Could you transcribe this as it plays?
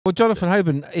Well, Jonathan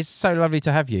Hoban, it's so lovely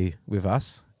to have you with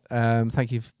us.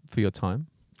 Thank you for your time.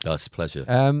 Oh, it's a pleasure.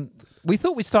 We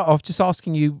thought we'd start off just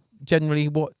asking you generally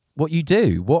what you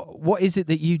do. What is it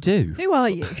that you do? Who are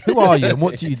you? Who are you and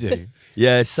what do you do?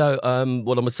 Yeah, so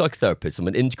well, I'm a psychotherapist. I'm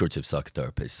an integrative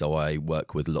psychotherapist. So I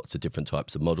work with lots of different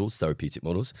types of models, therapeutic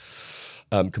models,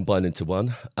 combined into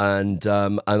one. And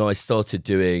I started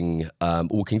doing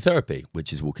walking therapy,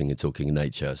 which is walking and talking in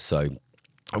nature. So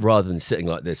rather than sitting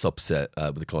like this opposite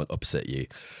with a client opposite you,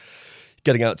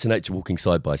 getting out to nature, walking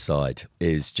side by side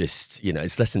is just,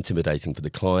 it's less intimidating for the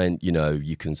client.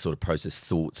 You can sort of process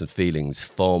thoughts and feelings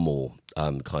far more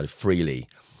kind of freely.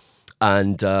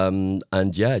 And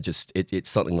yeah, just it's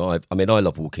something I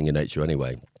love walking in nature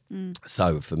anyway.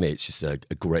 So for me, it's just a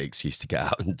great excuse to get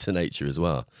out into nature as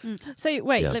well. So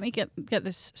wait, let me get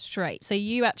this straight. So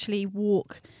you actually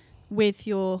walk with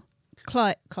your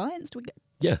clients? Do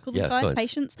we call them clients,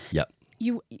 patients? Yeah.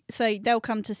 So they'll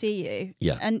come to see you.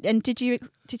 Yeah. And did you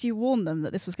warn them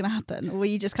that this was going to happen, or were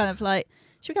you just kind of like,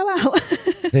 should we go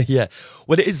out? Yeah.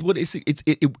 Well, it is.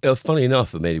 Funny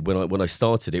enough, when I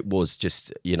started, it was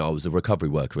just I was a recovery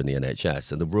worker in the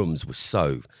NHS, and the rooms were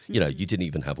so you didn't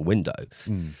even have a window.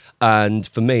 And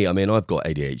for me, I've got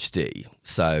ADHD,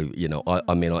 so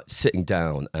sitting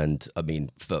down and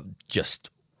for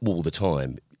just all the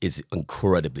time is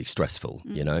incredibly stressful.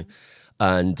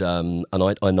 And I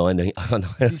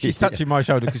she's touching my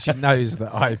shoulder because she knows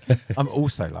that I'm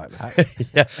also like that.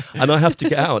 Yeah, and I have to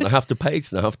get out and I have to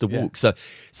pace and I have to walk. So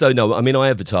no, I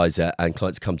advertise it and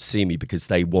clients come to see me because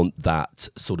they want that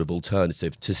sort of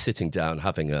alternative to sitting down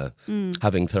having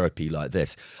therapy like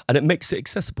this, and it makes it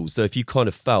accessible. So if you kind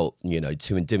of felt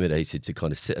too intimidated to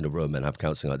kind of sit in a room and have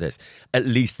counselling like this, at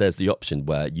least there's the option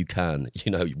where you can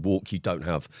walk. You don't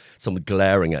have someone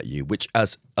glaring at you, which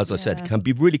as I said can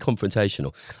be really confrontational.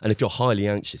 And if you're highly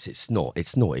anxious, it's not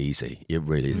easy. It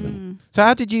really isn't. So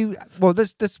how did you? Well,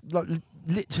 this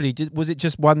literally was it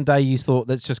just one day you thought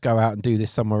let's just go out and do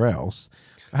this somewhere else?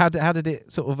 How did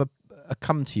it sort of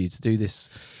come to you to do this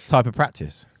type of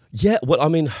practice? Yeah, well,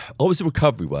 I was a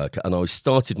recovery worker and I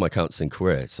started my counselling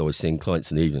career, so I was seeing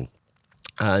clients in the evening,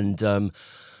 and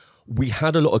we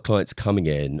had a lot of clients coming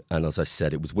in, and as I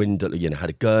said, it was window. Had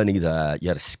a gurney there, you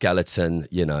had a skeleton.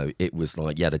 It was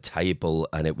like you had a table,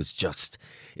 and it was just.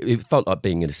 It felt like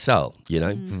being in a cell.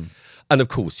 And of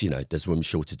course, there's room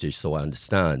shortages, so I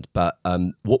understand. But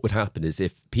what would happen is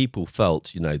if people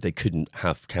felt, they couldn't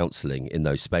have counselling in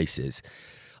those spaces,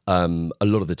 a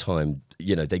lot of the time,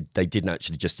 they didn't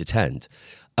actually just attend.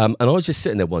 And I was just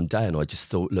sitting there one day, and I just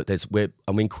thought, look,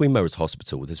 Queen Mary's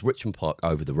Hospital. There's Richmond Park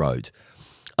over the road.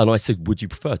 And I said, would you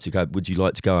like to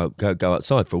go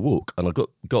outside for a walk? And I got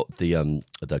the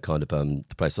kind of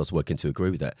the place I was working to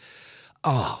agree with it.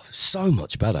 Oh, so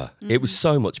much better. It was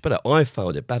so much better. I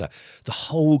found it better. The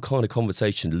whole kind of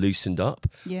conversation loosened up.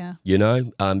 Yeah.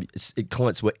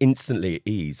 Clients were instantly at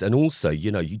ease. And also,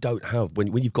 you don't have,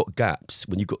 when you've got gaps,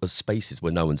 when you've got the spaces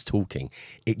where no one's talking,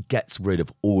 it gets rid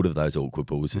of all of those awkward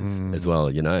pauses as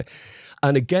well,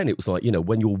 And again, it was like,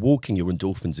 when you're walking, your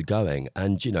endorphins are going.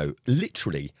 And,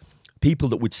 literally, people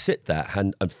that would sit there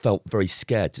and felt very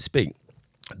scared to speak,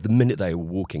 the minute they were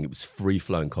walking, it was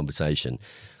free-flowing conversation.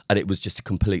 And it was just a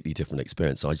completely different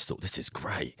experience. I just thought, this is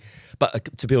great.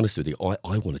 But to be honest with you,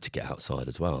 I wanted to get outside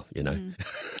as well,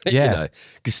 Yeah.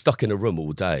 Because stuck in a room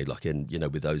all day, like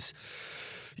with those...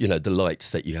 the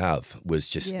lights that you have was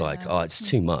just like, it's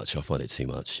too much. I find it too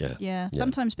much. Yeah.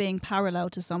 Sometimes being parallel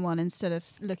to someone instead of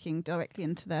looking directly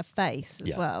into their face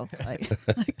as well,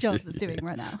 like Joss is doing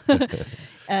right now.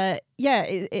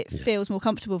 It feels more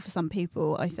comfortable for some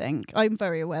people, I think. I'm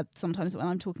very aware sometimes when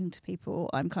I'm talking to people,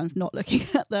 I'm kind of not looking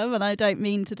at them, and I don't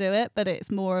mean to do it, but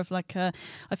it's more of like I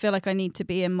feel like I need to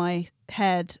be in my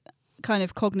head kind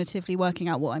of cognitively working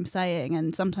out what I'm saying,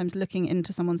 and sometimes looking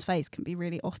into someone's face can be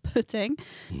really off-putting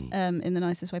in the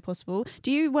nicest way possible.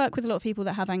 Do you work with a lot of people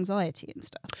that have anxiety and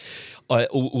stuff?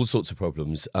 All sorts of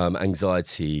problems.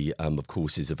 Anxiety, of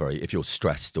course, is if you're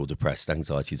stressed or depressed,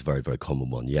 anxiety is a very, very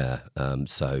common one,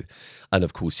 and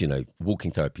of course, walking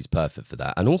therapy is perfect for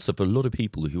that. And also for a lot of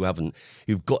people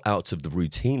who've got out of the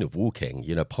routine of walking,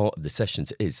 part of the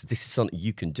sessions this is something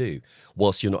you can do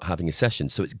whilst you're not having a session.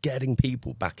 So it's getting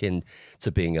people back in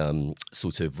to being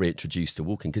sort of reintroduced to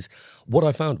walking. Because what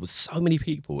I found was so many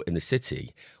people in the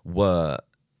city were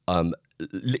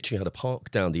literally had a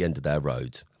park down the end of their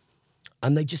road,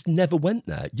 and they just never went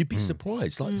there. You'd be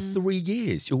surprised. Like 3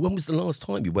 years. When was the last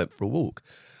time you went for a walk?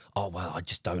 Oh, well, I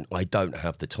don't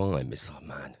have the time. It's like,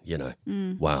 man,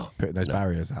 wow. Putting those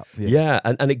barriers up. Yeah,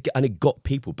 and it got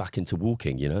people back into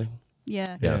walking,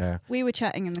 Yeah. We were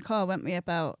chatting in the car, weren't we,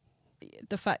 about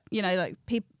the fact,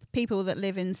 people that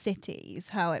live in cities,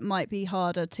 how it might be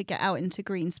harder to get out into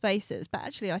green spaces. But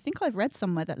actually, I think I've read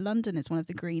somewhere that London is one of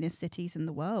the greenest cities in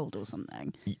the world or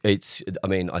something. It's, I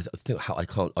mean, I think how I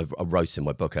wrote in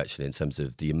my book actually in terms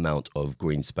of the amount of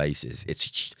green spaces.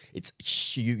 It's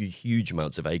huge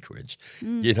amounts of acreage,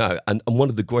 you know, and one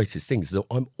of the greatest things is that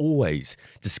I'm always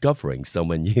discovering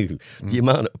somewhere new. The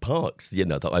amount of parks, you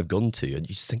know, that I've gone to, and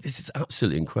you just think this is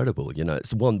absolutely incredible. You know,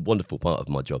 it's one wonderful part of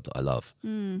my job that I love.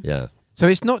 Yeah. So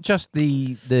it's not just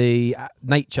the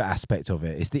nature aspect of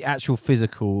it; it's the actual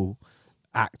physical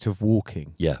act of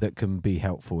walking that can be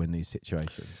helpful in these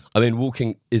situations. I mean,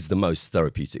 walking is the most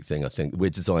therapeutic thing. I think we're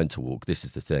designed to walk. This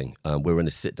is the thing. We're in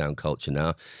a sit-down culture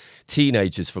now.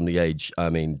 Teenagers from the age, I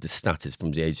mean, the stat is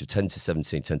from the age of 10 to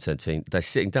 17, 10 to 17, they're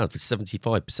sitting down for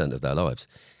 75% of their lives.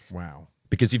 Wow.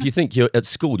 Because if you think you're at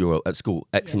school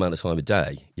X amount of time a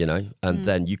day, you know, and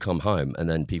then you come home and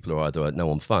then people are either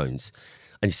on phones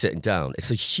and you're sitting down. It's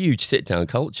a huge sit-down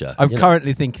culture. I'm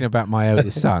currently thinking about my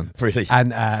eldest son. Really?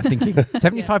 And thinking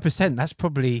 75%, that's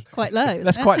probably... Quite low.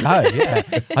 That's quite low, yeah.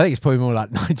 I think it's probably more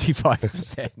like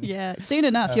 95%. Yeah, soon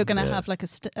enough you're going to have like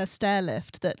a stair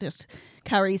lift that just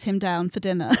carries him down for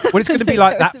dinner. Well, it's going to be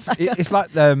like that. It's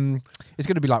like it's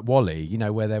going to be like Wall-E, you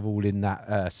know, where they're all in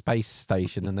that space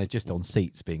station and they're just on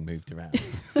seats being moved around.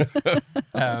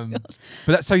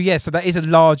 But so that is a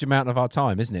large amount of our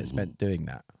time, isn't it, spent doing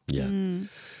that? Yeah.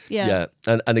 Yeah.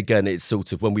 And again, it's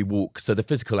sort of when we walk, so the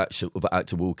physical act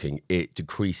of walking, it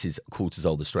decreases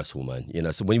cortisol, the stress hormone, you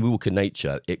know. So when we walk in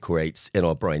nature, it creates in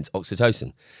our brains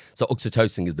oxytocin. So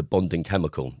oxytocin is the bonding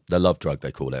chemical, the love drug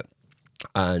they call it.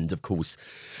 And of course,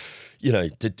 you know,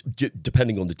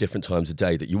 depending on the different times of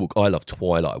day that you walk, I love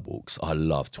twilight walks. I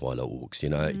love twilight walks, you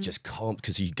know, it just can't,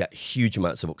 because you get huge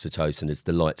amounts of oxytocin as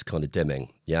the light's kind of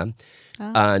dimming,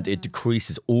 and it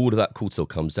decreases, all of that cortisol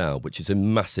comes down, which is a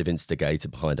massive instigator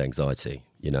behind anxiety,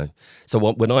 you know. So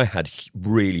when I had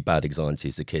really bad anxiety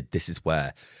as a kid, this is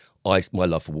where my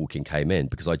love for walking came in,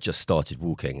 because I just started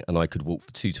walking and I could walk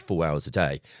for 2 to 4 hours a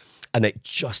day. And it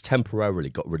just temporarily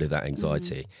got rid of that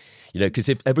anxiety. You know, because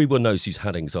if everyone knows who's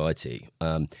had anxiety,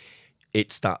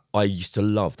 it's that I used to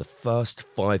love the first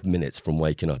 5 minutes from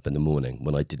waking up in the morning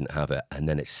when I didn't have it. And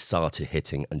then it started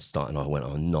hitting and I went,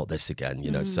 oh, not this again,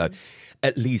 you know. So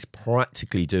at least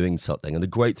practically doing something. And the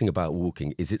great thing about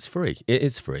walking is it's free. It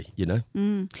is free, you know.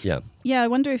 Yeah, I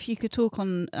wonder if you could talk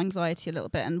on anxiety a little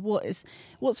bit and what's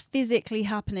physically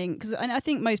happening, because I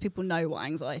think most people know what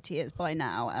anxiety is by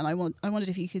now, and I wondered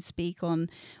if you could speak on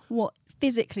what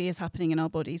physically is happening in our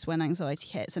bodies when anxiety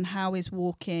hits, and how is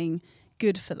walking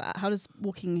good for that? How does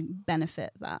walking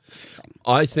benefit that thing?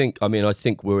 I think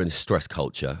we're in a stress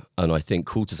culture, and I think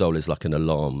cortisol is like an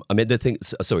alarm. I mean,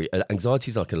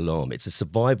 anxiety is like an alarm. It's a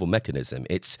survival mechanism.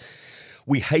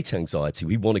 We hate anxiety.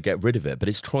 We want to get rid of it, but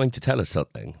it's trying to tell us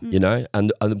something, you know?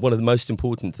 And one of the most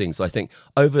important things, I think,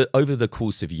 over the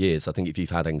course of years, I think if you've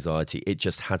had anxiety, it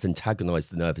just has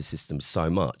antagonized the nervous system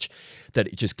so much that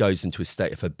it just goes into a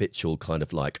state of habitual kind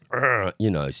of like,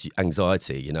 you know,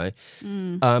 anxiety, you know?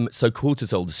 So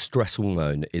cortisol, the stress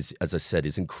hormone, is, as I said,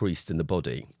 is increased in the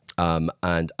body.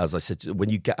 And as I said, when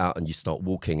you get out and you start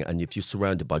walking, and if you're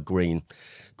surrounded by green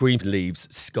leaves,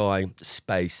 sky,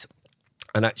 space,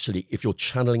 and actually, if you're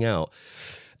channeling out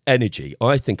energy,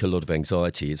 I think a lot of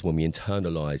anxiety is when we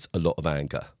internalize a lot of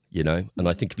anger, you know? And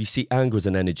I think if you see anger as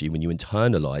an energy, when you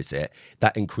internalize it,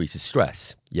 that increases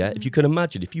stress, If you can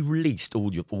imagine, if you released all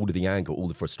of the anger, all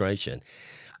the frustration,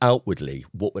 outwardly,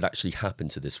 what would actually happen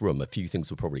to this room? A few things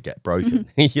would probably get broken,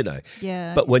 you know?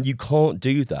 Yeah. But when you can't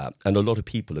do that, and a lot of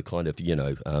people are kind of, you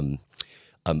know,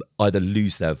 either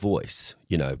lose their voice,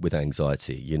 you know, with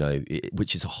anxiety, you know,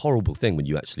 which is a horrible thing when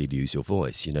you actually lose your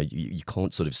voice. You know, you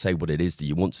can't sort of say what it is that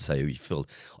you want to say, or you feel,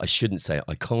 I shouldn't say it,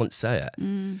 I can't say it.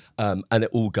 And it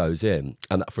all goes in,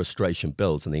 and that frustration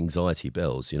builds and the anxiety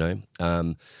builds, you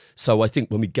know. So I think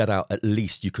when we get out, at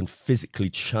least you can physically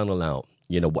channel out,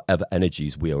 you know, whatever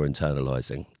energies we are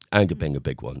internalizing. Anger being a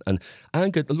big one. And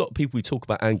anger, a lot of people, we talk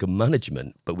about anger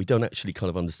management, but we don't actually kind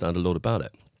of understand a lot about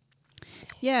it.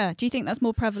 Yeah. Do you think that's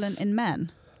more prevalent in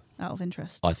men, out of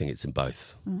interest? I think it's in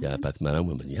both. Yeah, both men and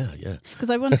women. Yeah.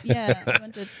 Because I wondered,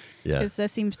 because there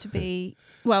seems to be,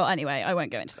 well, anyway, I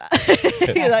won't go into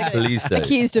that. Please don't.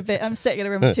 Accused a bit. I'm sitting in a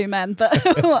room with 2 men,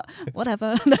 but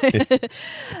whatever.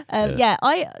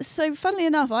 So funnily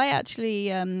enough, I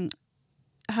actually,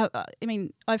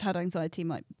 I've had anxiety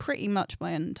pretty much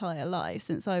my entire life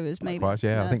since I was maybe.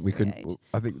 Yeah,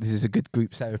 I think this is a good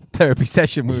group therapy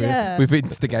session we've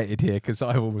instigated here, because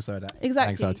I've also had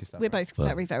anxiety stuff. We're both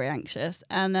very, very anxious,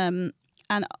 and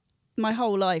my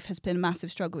whole life has been a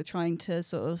massive struggle with trying to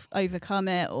sort of overcome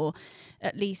it, or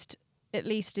at least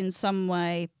in some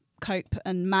way cope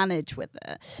and manage with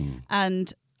it.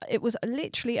 And it was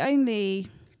literally only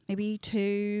maybe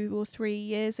 2 or 3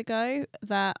 years ago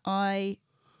that I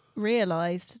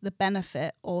realised the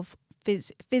benefit of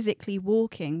physically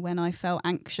walking when I felt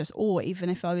anxious, or even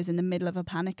if I was in the middle of a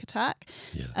panic attack.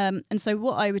 And so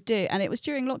what I would do, and it was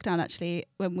during lockdown actually,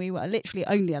 when we were literally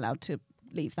only allowed to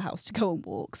leave the house to go on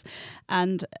walks,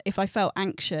 and if I felt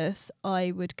anxious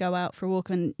I would go out for a walk,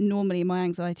 and normally my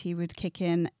anxiety would kick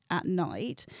in at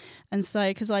night. And so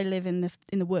because I live in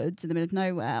the woods in the middle of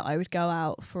nowhere, I would go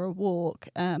out for a walk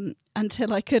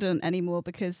until I couldn't anymore,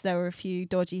 because there were a few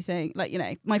dodgy things, like, you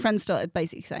know, my friends started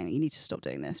basically saying you need to stop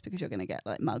doing this because you're going to get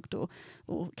like mugged or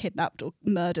kidnapped or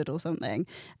murdered or something.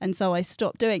 And so I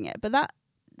stopped doing it. But that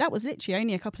was literally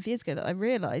only a couple of years ago that I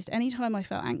realised anytime I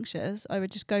felt anxious, I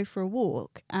would just go for a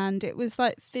walk. And it was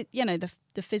like, the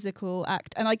physical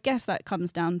act. And I guess that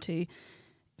comes down to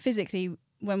physically,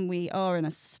 when we are in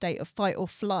a state of fight or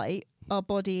flight, our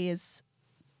body is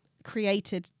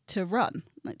created to run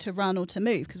or to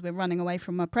move because we're running away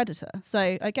from a predator.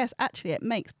 So I guess actually it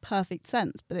makes perfect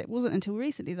sense. But it wasn't until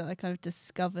recently that I kind of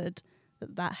discovered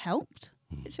that helped.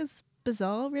 It's just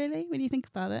bizarre, really, when you think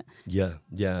about it. Yeah.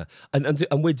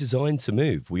 And we're designed to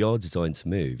move. We are designed to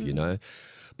move, you know.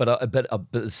 But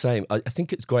the same, I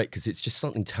think it's great because it's just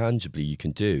something tangibly you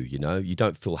can do, you know. You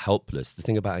don't feel helpless. The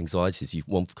thing about anxiety is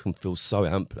one can feel so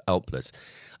helpless,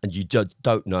 and you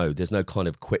don't know. There's no kind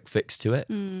of quick fix to it.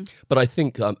 But I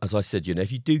think, as I said, you know,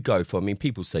 if you do go for, I mean,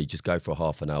 people say just go for a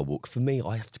half an hour walk. For me,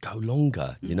 I have to go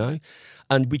longer, you know.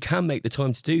 And we can make the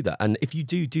time to do that. And if you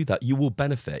do that, you will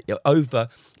benefit.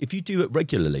 If you do it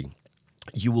regularly,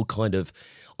 you will kind of,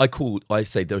 I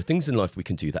say there are things in life we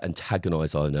can do that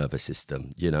antagonize our nervous system,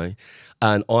 you know.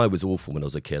 And I was awful when I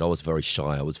was a kid. I was very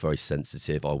shy. I was very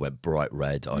sensitive. I went bright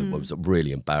red. I was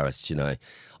really embarrassed, you know.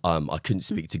 I couldn't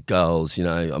speak to girls, you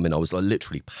know. I mean, I was like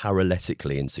literally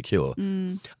paralytically insecure.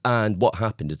 And what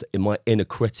happened is that my inner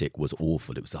critic was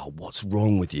awful. It was, oh, what's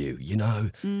wrong with you? You know,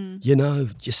 you know,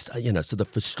 just, you know, so the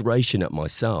frustration at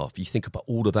myself, you think about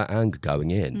all of that anger going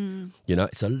in, you know,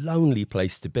 it's a lonely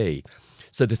place to be.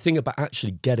 So the thing about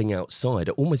actually getting outside,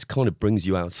 it almost kind of brings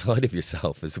you outside of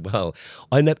yourself as well.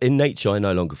 In nature, I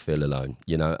no longer feel alone,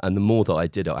 you know, and the more that I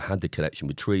did it, I had the connection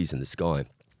with trees and the sky.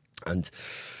 And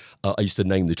I used to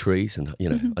name the trees, and, you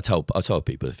know, I told a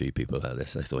few people about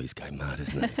this, and they thought, he's going mad,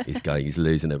 isn't he? He's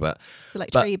losing it. But so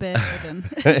like tree beard and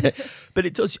but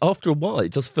it does, after a while,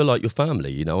 it does feel like your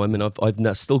family, you know. I mean,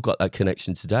 I've still got that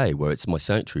connection today where it's my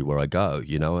sanctuary where I go,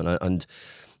 you know, and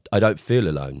I don't feel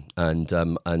alone,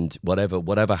 and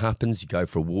whatever happens, you go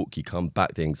for a walk, you come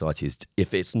back. The anxiety is,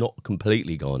 if it's not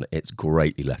completely gone, it's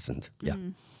greatly lessened.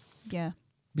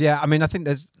 Yeah. I mean, I think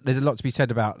there's a lot to be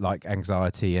said about like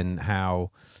anxiety and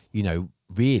how, you know,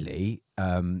 really,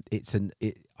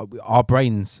 our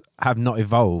brains have not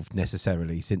evolved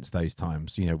necessarily since those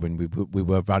times, you know, when we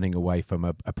were running away from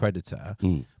a predator.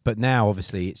 But now,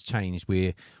 obviously, it's changed.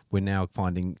 We're now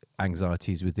finding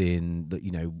anxieties within that,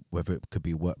 you know, whether it could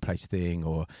be a workplace thing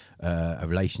or a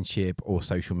relationship or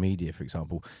social media, for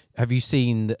example. Have you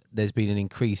seen that there's been an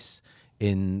increase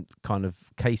in kind of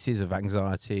cases of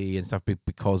anxiety and stuff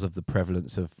because of the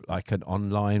prevalence of like an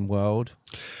online world?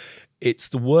 It's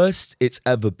the worst it's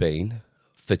ever been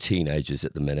for teenagers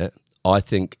at the minute. I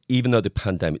think even though the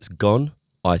pandemic's gone,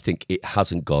 I think it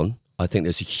hasn't gone. I think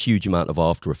there's a huge amount of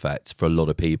after effects for a lot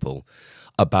of people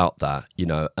about that, you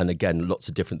know. And again, lots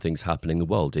of different things happening in the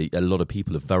world. A lot of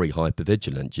people are very hyper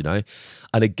vigilant, you know.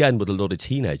 And again, with a lot of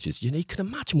teenagers, you know, you can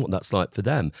imagine what that's like for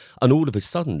them. And all of a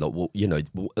sudden, like, well, you know,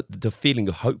 the feeling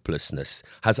of hopelessness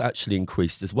has actually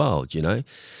increased as well, you know.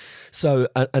 So,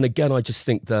 and again, I just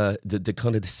think the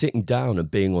kind of the sitting down and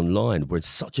being online, we're in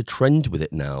such a trend with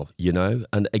it now, you know.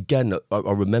 And again, I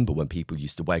remember when people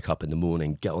used to wake up in the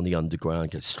morning, get on the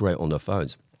underground, get straight on their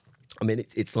phones. I mean,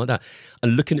 it's like that.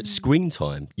 And looking at screen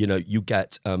time, you know, you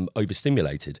get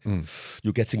overstimulated.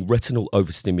 You're getting retinal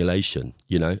overstimulation,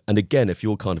 you know. And again, if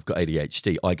you're kind of got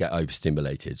ADHD, I get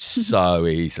overstimulated so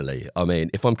easily. I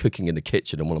mean, if I'm cooking in the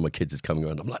kitchen and one of my kids is coming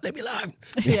around, I'm like, leave me alone.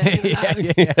 Yeah.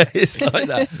 It's like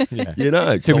that, you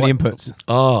know. Too many inputs.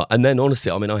 And then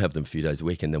honestly, I mean, I have them a few days a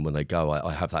week, and then when they go,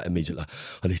 I have that immediate, like,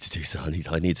 I need to do something.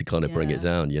 I need to kind of bring it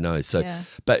down, you know. So,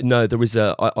 but no, there is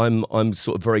I'm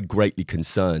sort of very greatly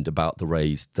concerned about the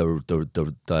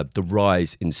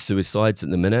rise in suicides at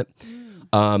the minute.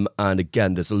 And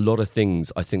again, there's a lot of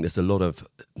things. I think there's a lot of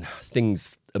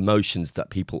things, emotions that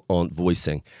people aren't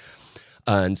voicing.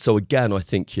 And so again, I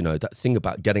think, you know, that thing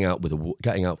about getting out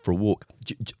for a walk.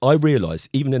 I realise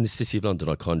even in the City of London,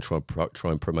 I kind of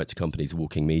try and promote to companies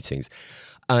walking meetings.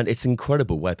 And it's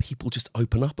incredible where people just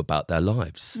open up about their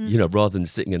lives, you know, rather than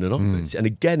sitting in an office. And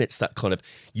again, it's that kind of,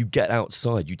 you get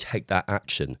outside, you take that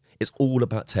action. It's all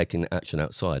about taking the action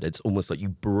outside. It's almost like you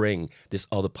bring this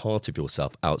other part of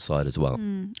yourself outside as well.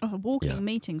 Walking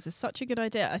meetings is such a good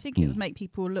idea. I think it would make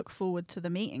people look forward to the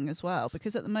meeting as well,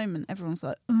 because at the moment everyone's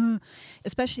like,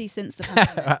 especially since the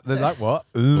pandemic. They're like, what?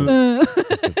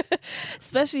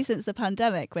 Especially since the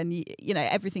pandemic, when you know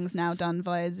everything's now done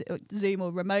via Zoom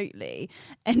or remotely.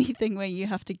 Anything where you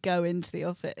have to go into the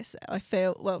office, I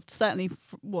feel, well, certainly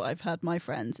what I've heard my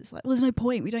friends, it's like, well, there's no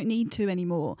point. We don't need to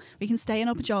anymore. We can stay in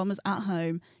our pajamas at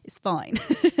home. It's fine.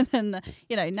 And then,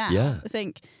 you know, now I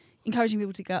think encouraging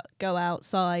people to go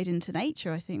outside into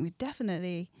nature, I think would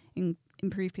definitely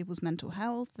improve people's mental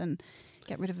health and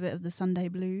get rid of a bit of the Sunday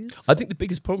blues. I think the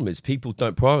biggest problem is people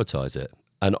don't prioritise it.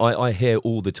 And I hear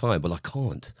all the time, well, I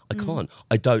can't.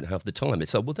 I don't have the time.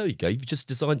 It's like, well, there you go. You've just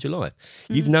designed your life.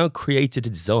 You've now created a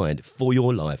design for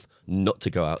your life not to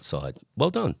go outside.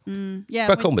 Well done.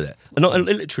 Crack on with it. And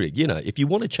literally, you know, if you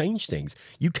want to change things,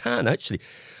 you can actually.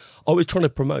 I was trying to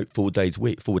promote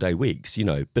 4-day weeks, you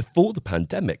know, before the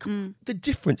pandemic. The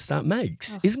difference that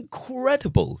makes is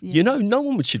incredible. Yeah. You know, no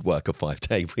one should work a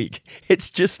 5-day week.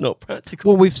 It's just not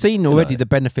practical. Well, we've seen already the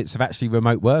benefits of actually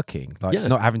remote working, like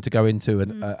not having to go into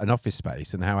an office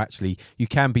space, and how actually you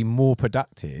can be more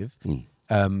productive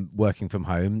working from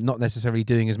home, not necessarily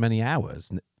doing as many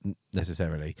hours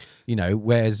necessarily, you know,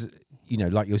 whereas, you know,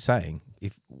 like you're saying,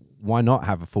 why not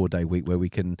have a 4-day week where we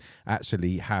can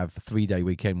actually have a 3-day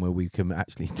weekend where we can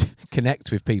actually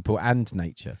connect with people and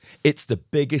nature? It's the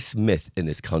biggest myth in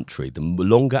this country. The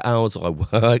longer hours I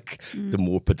work, the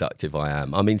more productive I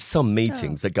am. I mean, some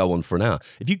meetings that go on for an hour.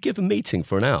 If you give a meeting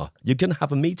for an hour, you're going to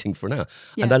have a meeting for an hour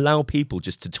and allow people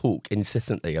just to talk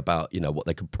incessantly about, you know, what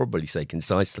they could probably say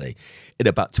concisely in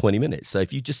about 20 minutes. So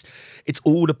if you just, it's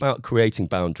all about creating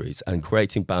boundaries and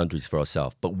creating boundaries for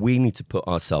ourselves. But we need to put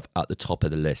ourselves at the top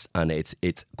of the list. And it's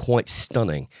quite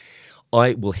stunning.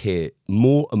 I will hear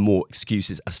more and more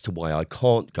excuses as to why I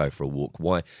can't go for a walk.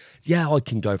 Why, I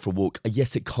can go for a walk.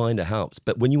 Yes, it kind of helps.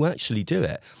 But when you actually do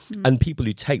it, and people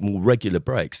who take more regular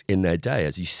breaks in their day,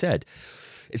 as you said,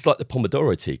 it's like the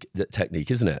Pomodoro technique,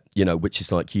 isn't it? You know, which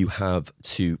is like you have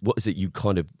to, what is it? You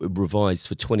kind of revise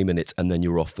for 20 minutes and then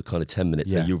you're off for kind of 10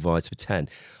 minutes, then you revise for 10.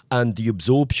 And the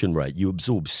absorption rate, you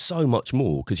absorb so much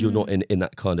more because you're not in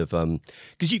that kind of,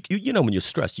 because you know, when you're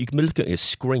stressed, you can be looking at a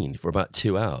screen for about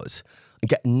 2 hours and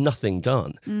get nothing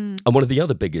done. And one of the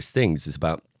other biggest things is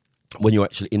about when you're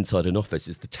actually inside an office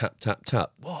is the tap, tap,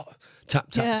 tap. What? Tap,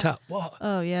 tap, tap. What?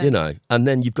 Oh, yeah. You know, and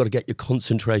then you've got to get your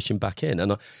concentration back in.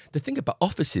 And the thing about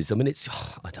offices, I mean, it's,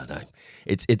 I don't know.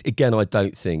 Again, I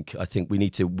think we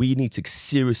need to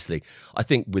seriously, I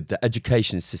think with the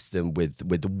education system, with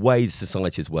the way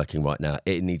society is working right now,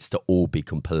 it needs to all be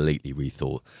completely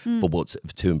rethought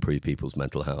to improve people's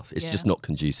mental health. It's just not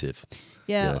conducive.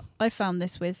 Yeah, you know? I found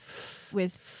this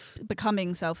with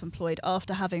becoming self-employed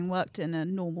after having worked in a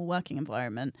normal working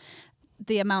environment.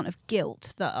 The amount of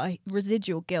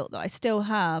residual guilt that I still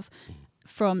have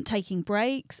from taking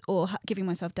breaks or giving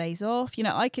myself days off. You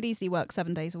know, I could easily work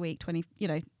 7 days a week,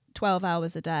 12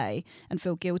 hours a day and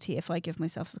feel guilty if I give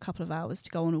myself a couple of hours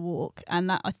to go on a walk.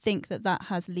 And I think that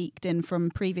has leaked in from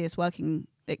previous working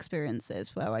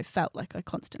experiences where I felt like I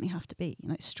constantly have to be, you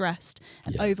know, stressed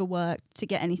and overworked to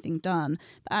get anything done.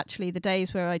 But actually the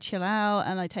days where I chill out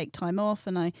and I take time off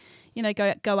and I, you know,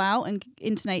 go out and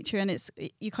into nature, and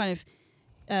you kind of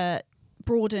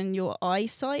broaden your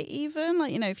eyesight even,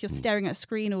 like, you know, if you're staring at a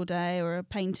screen all day or a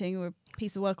painting or a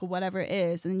piece of work or whatever it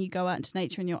is, and then you go out into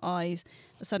nature and your eyes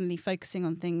are suddenly focusing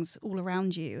on things all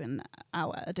around you and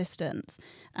out at a distance,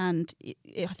 and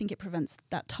I think it prevents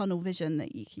that tunnel vision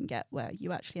that you can get where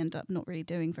you actually end up not really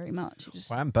doing very much.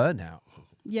 And burnout.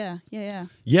 Yeah,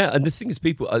 and the thing is,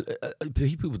 people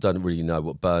don't really know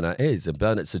what burnout is, and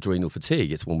burnout's adrenal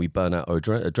fatigue. It's when we burn out our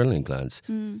adrenaline glands.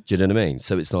 Do you know what I mean?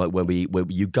 So it's like when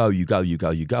you go,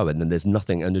 and then there's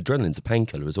nothing, and adrenaline's a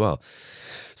painkiller as well.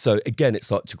 So again,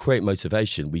 it's like to create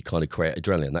motivation, we kind of create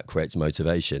adrenaline. That creates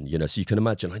motivation, you know. So you can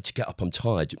imagine, I need to get up, I'm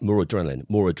tired, more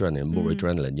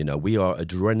adrenaline. You know, we are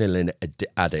adrenaline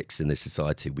addicts in this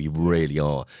society. We really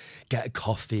are. Get a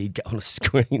coffee, get on a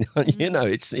screen. You know,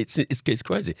 it's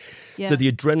crazy. Yeah. So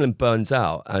the adrenaline burns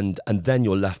out, and then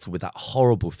you're left with that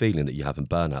horrible feeling that you have in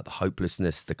burnout, the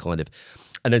hopelessness, the kind of.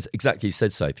 And as exactly you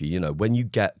said, Sophie, you know, when you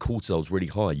get cortisol's really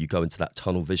high, you go into that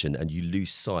tunnel vision and you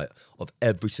lose sight of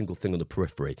every single thing on the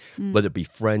periphery. necessary, whether it be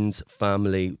friends,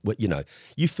 family, you know,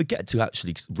 you forget to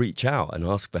actually reach out and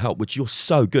ask for help, which you're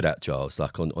so good at, Giles,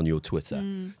 like on your Twitter.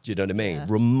 Do you know what I mean? Yeah.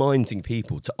 Reminding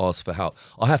people to ask for help.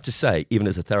 I have to say, even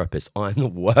as a therapist, I'm the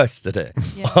worst at it.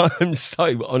 Yeah. I'm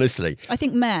so, honestly. I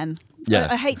think men. Yeah.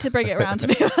 I hate to bring it around to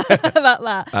me about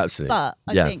that. Absolutely. But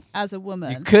I think as a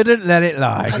woman... You couldn't let it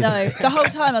lie. I know. The whole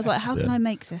time I was like, how can I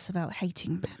make this about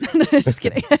hating men? No, just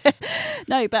kidding.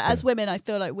 No, but as women, I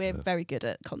feel like we're very good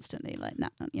at constantly, like,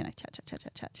 you know,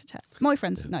 chat. My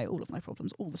friends know all of my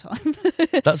problems all the time.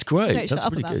 That's great. Don't That's shut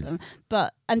up really about good. them.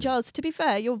 But, and Giles, to be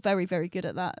fair, you're very, very good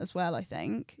at that as well, I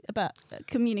think, about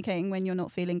communicating when you're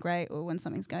not feeling great or when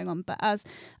something's going on. But as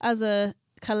a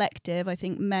collective, I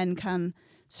think men can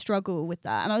struggle with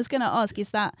that. And I was going to ask,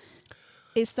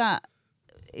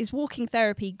 is walking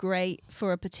therapy great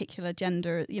for a particular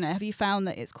gender? You know, have you found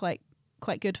that it's quite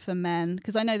good for men?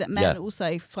 Because I know that men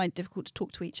also find it difficult to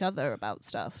talk to each other about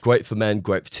stuff. Great for men,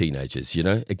 great for teenagers, you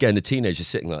know. Again, a teenager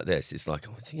sitting like this, it's like,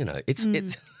 you know, it's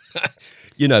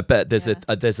you know, but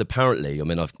there's apparently, I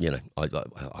mean, I'm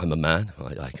a man.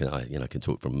 I can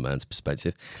talk from a man's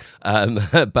perspective.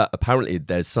 But apparently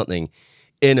there's something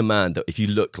in a man that if you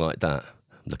look like that,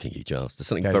 I'm looking at you, Giles. There's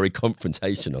something very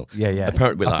confrontational. Yeah.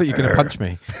 Apparently, I thought you were going to punch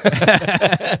me.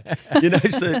 You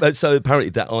know, so apparently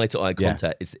that eye-to-eye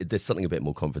contact there's something a bit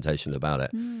more confrontational about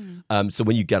it. So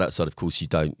when you get outside, of course, you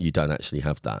don't actually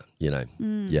have that. You know,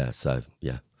 yeah. So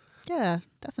yeah. Yeah,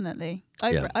 definitely.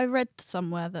 I read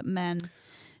somewhere that men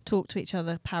talk to each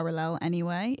other parallel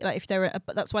anyway. Like if they're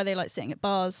that's why they like sitting at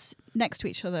bars next to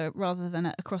each other rather than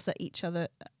across at each other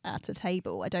at a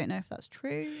table. I don't know if that's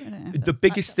true. The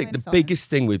biggest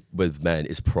thing with men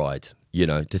is pride. You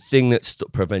know, the thing that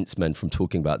prevents men from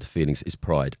talking about the feelings is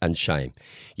pride and shame.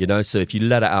 You know, so if you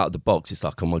let it out of the box, it's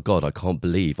like, oh my God, I can't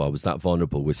believe I was that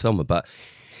vulnerable with someone. But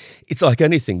it's like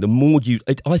anything. The more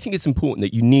I think it's important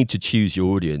that you need to choose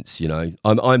your audience. You know,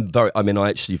 I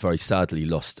actually very sadly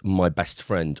lost my best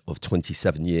friend of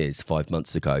 27 years 5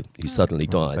 months ago, who suddenly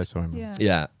died. So sorry,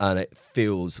 yeah, and it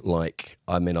feels like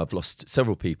I've lost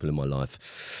several people in my life,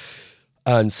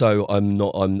 and so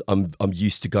I'm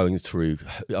used to going through.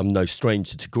 I'm no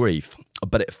stranger to grief,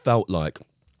 but it felt like.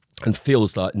 And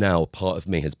feels like now a part of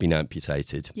me has been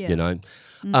amputated, you know.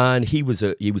 And he was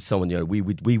someone, you know, we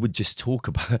would just talk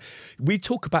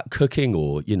about cooking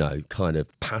or, you know, kind of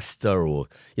pasta or,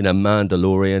 you know,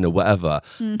 Mandalorian or whatever.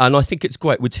 And I think it's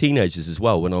great with teenagers as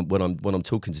well. When I'm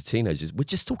talking to teenagers, we're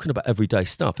just talking about everyday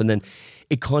stuff, and then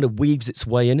it kind of weaves its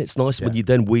way in. It's nice when you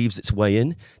then weaves its way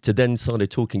in to then start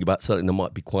talking about something that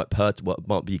might be quite what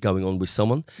might be going on with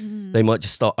someone. They might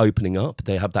just start opening up.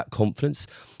 They have that confidence.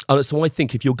 So I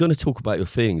think if you're going to talk about your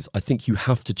feelings, I think you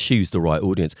have to choose the right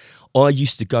audience. I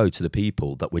used to go to the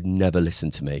people that would never listen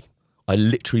to me. I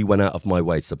literally went out of my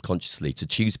way subconsciously to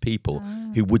choose people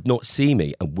who would not see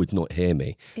me and would not hear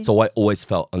me. So I always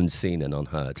felt unseen and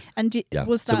unheard. And so it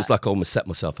was like I almost set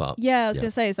myself up. Yeah, I was going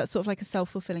to say, is that sort of like a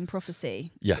self-fulfilling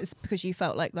prophecy? Yeah. It's because you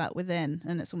felt like that within,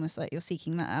 and it's almost like you're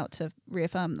seeking that out to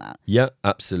reaffirm that. Yeah,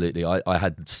 absolutely. I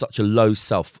had such a low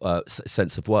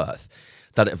sense of worth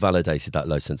that it validated that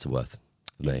low sense of worth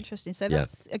for me. Interesting. So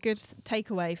that's a good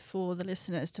takeaway for the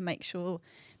listeners, to make sure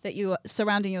that you are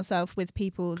surrounding yourself with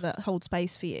people that hold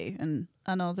space for you and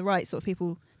are the right sort of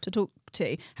people to talk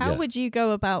to. How would you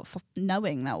go about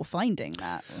knowing that or finding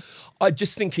that? I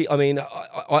just think,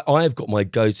 I've got my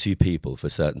go-to people for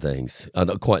certain things,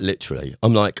 and quite literally,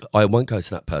 I'm like, I won't go to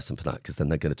that person for that because then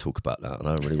they're going to talk about that, and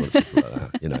I don't really want to talk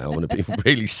about that. You know, I want to be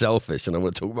really selfish, and I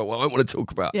want to talk about what I want to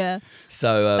talk about. Yeah.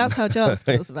 So that's how Giles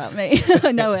feels about me.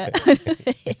 I know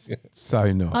it.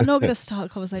 So not. I'm not going to start a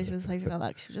conversation with Sophie about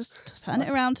that. She'll just turn it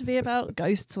around to be about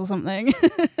ghosts or something.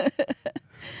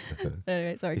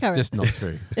 Anyway, sorry, it's just not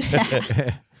true.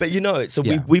 But you know, so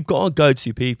we've got our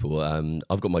go-to people.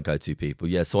 I've got my go-to people.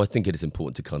 Yeah, so I think it is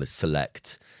important to kind of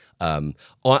select.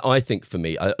 I think for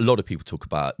me, a lot of people talk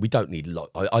about we don't need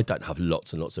I don't have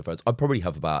lots and lots of friends. I probably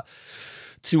have about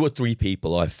 2 or 3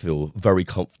 people I feel very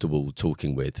comfortable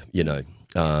talking with. You know.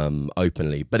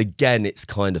 Openly, but again, it's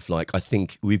kind of like I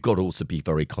think we've got to also be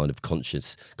very kind of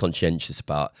conscientious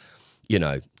about, you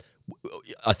know.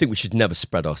 I think we should never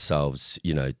spread ourselves,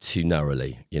 you know, too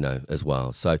narrowly, you know, as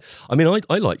well. So, I mean,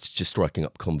 I like just striking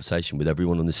up conversation with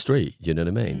everyone on the street, you know what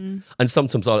I mean? And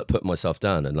sometimes I like put myself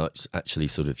down and like actually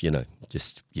sort of, you know,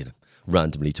 just, you know,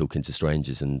 randomly talking to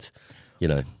strangers and, you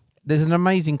know. There's an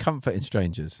amazing comfort in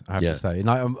strangers, I have to say. And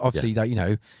obviously, you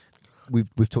know,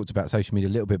 we've talked about social media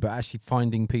a little bit, but actually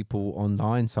finding people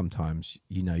online sometimes,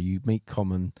 you know, you meet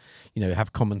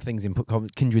have common things,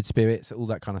 kindred spirits, all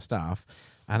that kind of stuff.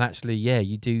 And actually,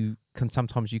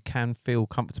 sometimes you can feel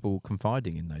comfortable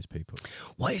confiding in those people.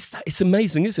 Well, it's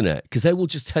amazing, isn't it? Because they will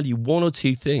just tell you one or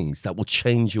two things that will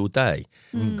change your day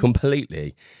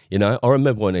completely. You know, I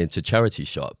remember when I went into a charity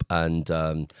shop and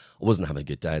I wasn't having a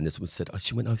good day, and this woman said,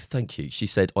 she went, "Oh, thank you." She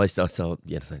said, I said, "Oh,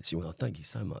 yeah, thanks." She went, "Oh, thank you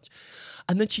so much."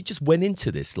 And then she just went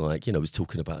into this, like, you know, was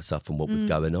talking about herself and what was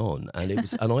going on. And it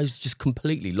was, and I was just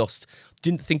completely lost,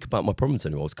 didn't think about my problems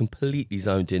anymore. I was completely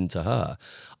zoned into her.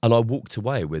 And I walked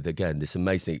away with, again, this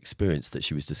amazing experience that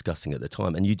she was discussing at the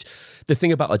time. And the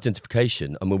thing about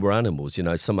identification, I mean, we're animals, you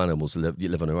know, some animals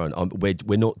live on their own.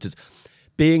 We're not just...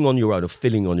 Being on your own or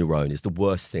feeling on your own is the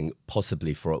worst thing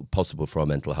possible for our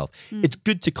mental health. It's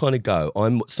good to kind of go,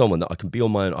 I'm someone that I can be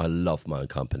on my own. I love my own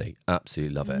company.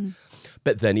 Absolutely love it.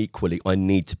 But then equally, I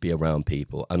need to be around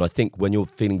people. And I think when you're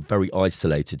feeling very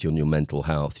isolated on your mental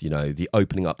health, you know, the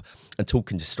opening up and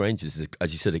talking to strangers,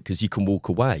 as you said, because you can walk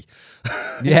away.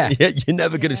 Yeah. You're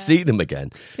never going to see them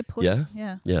again. Good point.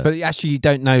 Yeah. But actually, you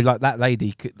don't know, like that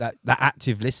lady, that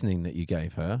active listening that you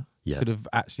gave her could have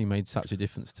actually made such a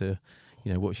difference to,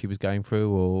 you know, what she was going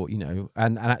through, or, you know,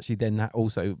 and actually then that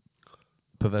also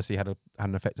perversely had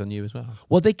an effect on you as well.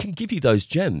 Well, they can give you those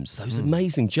gems, those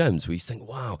amazing gems where you think,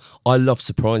 wow, I love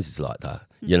surprises like that,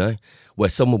 you know, where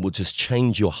someone will just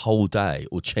change your whole day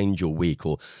or change your week,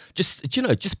 or just, you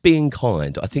know, just being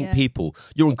kind. I think people,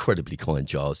 you're incredibly kind,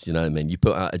 Giles, you know what I mean? You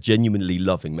put out a genuinely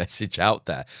loving message out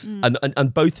there.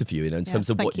 And both of you, you know, in terms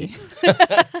of what you...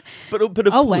 but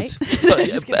of I'll course...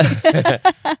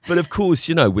 But of course,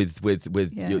 you know, with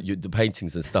the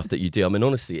paintings and stuff that you do, I mean,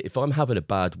 honestly, if I'm having a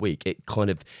bad week, it kind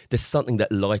of, there's something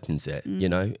that lightens it, you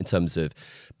know, in terms of,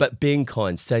 but being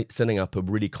kind, sending up a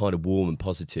really kind of warm and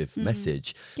positive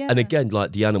message. And again,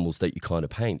 like the animals that you kind of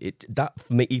paint, that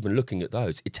for me, even looking at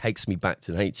those, it takes me back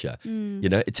to nature. You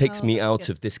know, it takes me out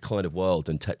of this kind of world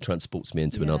and transports me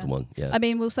into another one. Yeah. I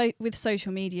mean, with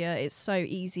social media, it's so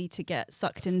easy to get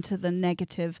sucked into the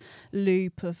negative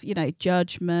loop of, you know,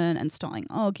 judgment and starting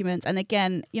arguments. And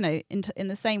again, you know, in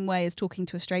the same way as talking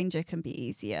to a stranger can be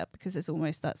easier because there's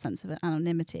almost that sense of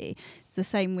anonymity. It's the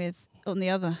same with, on the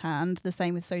other hand, the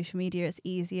same with social media. It's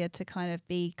easier to kind of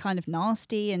be kind of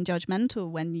nasty and judgmental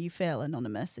when you feel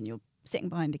anonymous and you're sitting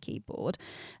behind a keyboard.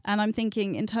 And I'm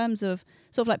thinking in terms of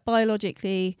sort of like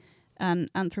biologically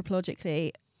and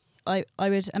anthropologically, I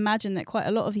would imagine that quite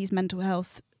a lot of these mental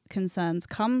health concerns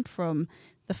come from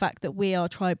the fact that we are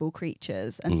tribal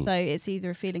creatures. And so it's either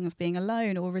a feeling of being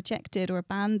alone or rejected or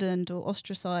abandoned or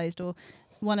ostracized or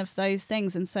one of those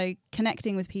things. And so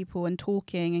connecting with people and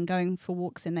talking and going for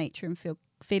walks in nature and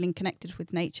feeling connected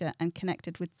with nature and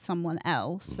connected with someone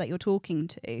else that you're talking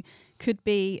to could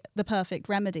be the perfect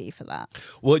remedy for that.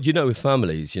 Well, you know, with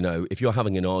families, you know, if you're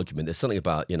having an argument, there's something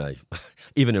about, you know,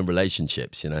 even in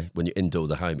relationships, you know, when you're indoor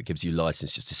the home, it gives you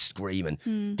license just to scream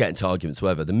and get into arguments,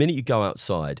 whatever. The minute you go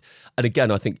outside, and again,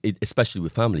 I think, especially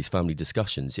with families, family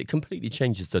discussions, it completely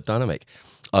changes the dynamic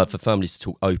for families to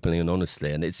talk openly and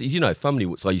honestly. And it's, you know, family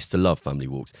walks, I used to love family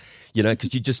walks, you know,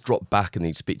 because you just drop back and then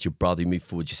you speak to your brother, you move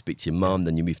forward, you speak to your mum,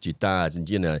 then you move to your dad, and,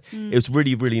 you know, it was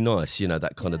really, really nice, you know,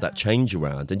 that kind of that change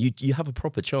around. And you have a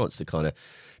proper chance to kind of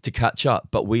to catch up,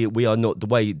 but we are not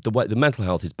the mental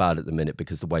health is bad at the minute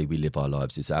because the way we live our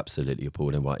lives is absolutely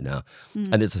appalling right now,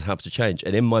 and it just has to change.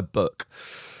 And in my book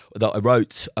that I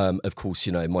wrote, of course,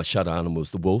 you know, my shadow animal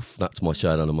is the wolf. That's my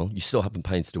shadow animal. You still haven't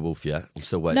painted a wolf yet. I'm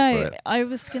still waiting for it. No, I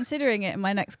was considering it in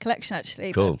my next collection,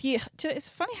 actually. Cool. But it's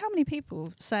funny how many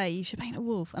people say you should paint a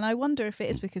wolf. And I wonder if it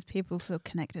is because people feel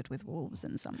connected with wolves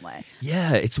in some way.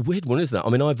 Yeah, it's a weird one, isn't it? I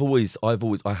mean,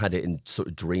 I had it in sort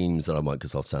of dreams that I might,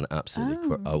 because I'll sound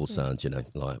absolutely, I will sound, you know,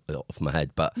 like off my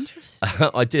head. But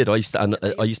I did. I used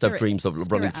to have dreams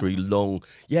of running through long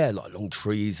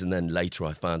trees. And then later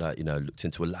I found out, you know, looked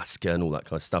into Alaska and all that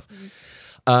kind of stuff.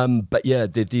 But yeah,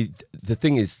 the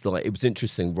thing is, like, it was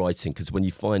interesting writing, because when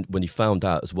you found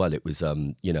out as well, it was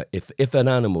you know, if an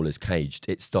animal is caged,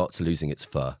 it starts losing its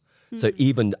fur. So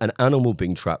even an animal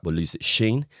being trapped will lose its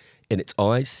sheen in its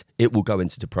eyes. It will go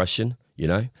into depression, you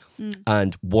know.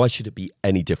 And why should it be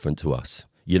any different to us?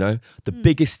 You know, the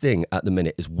biggest thing at the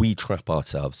minute is we trap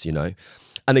ourselves, you know.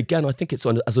 And again, I think it's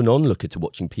as an onlooker to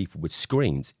watching people with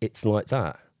screens, it's like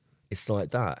that. It's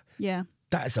like that. Yeah.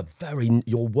 That is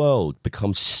your world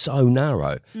becomes so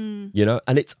narrow, you know.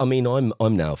 And it's, I mean,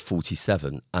 I'm now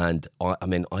 47, and I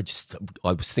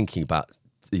was thinking about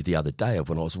the other day of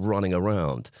when I was running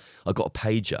around. I got a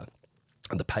pager,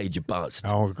 and the pager buzzed.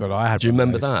 Oh God, I had. Do you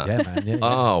remember that? Yeah, man. Yeah,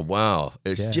 Oh wow,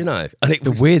 it's you know, and it the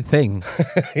was weird thing.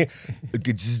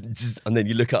 and then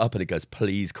you look it up and it goes,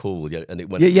 "Please call," and it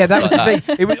went. Yeah, that was like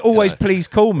the thing. It was always, please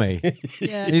call me.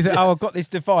 Yeah. And you think, oh, I've got this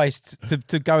device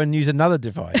to go and use another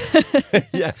device.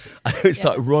 Yeah, and it was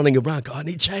like running around. I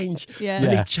need change. Yeah.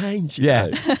 I need change.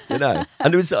 You know.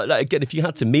 And it was like again, if you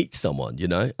had to meet someone, you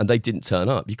know, and they didn't turn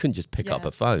up, you couldn't just pick up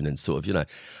a phone and sort of, you know.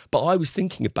 But I was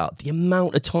thinking about the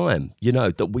amount of time, you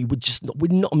know, that we would just not.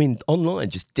 I mean, online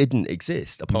just didn't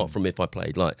exist apart from if I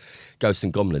played like Ghosts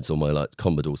and Goblins on my like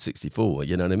Commodore 64.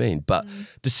 You know what I mean? But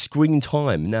the screen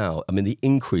time now, I mean, the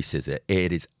increase is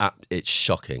it's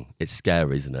shocking. It's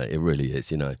scary, isn't it? It really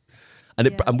is, you know.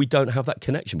 And we don't have that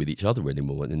connection with each other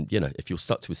anymore. And, you know, if you're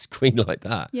stuck to a screen like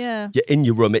that, you're in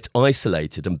your room, it's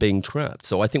isolated and being trapped.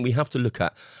 So I think we have to look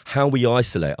at how we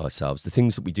isolate ourselves, the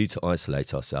things that we do to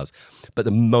isolate ourselves. But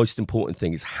the most important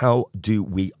thing is, how do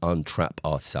we untrap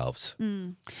ourselves?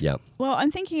 Yeah. Well,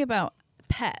 I'm thinking about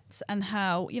pets and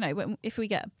how, you know, if we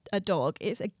get a dog,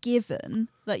 it's a given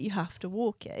that you have to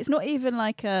walk it. It's not even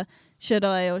like a should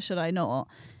I or should I not.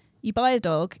 You buy a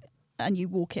dog and you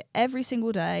walk it every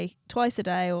single day, twice a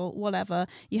day or whatever.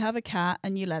 You have a cat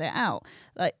and you let it out.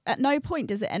 Like at no point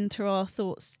does it enter our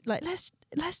thoughts like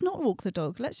let's not walk the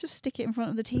dog. Let's just stick it in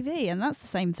front of the TV, and that's the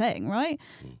same thing, right?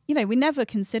 You know, we never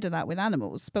consider that with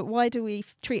animals, but why do we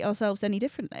treat ourselves any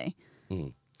differently?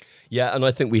 Yeah, and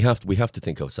I think we have to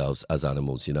think of ourselves as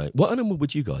animals, you know. What animal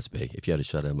would you guys be if you had a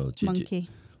shadow animal? Monkey.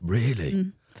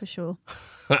 Really? For sure.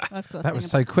 That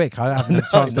was so quick. I haven't had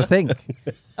a chance to think.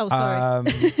 Oh,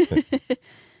 sorry.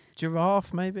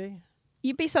 Giraffe, maybe?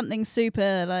 You'd be something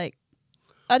super, like,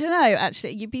 I don't know,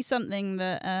 actually. You'd be something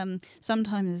that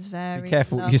sometimes is very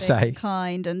careful what you say.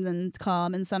 Kind and then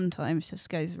calm, and sometimes just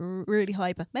goes really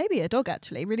hyper. Maybe a dog,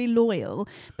 actually, really loyal,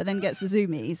 but then gets the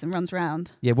zoomies and runs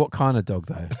around. Yeah, what kind of dog,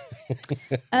 though?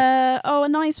 A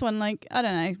nice one, like, I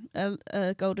don't know,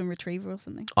 a golden retriever or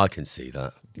something. I can see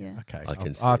that. Yeah. Okay,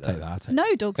 I'll take that.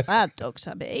 No dog's bad dog,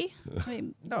 Tabby. I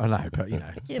mean, no, but you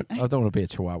know, I don't want to be a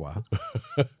chihuahua.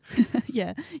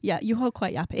 yeah, you are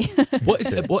quite yappy.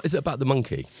 What is it about the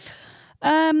monkey?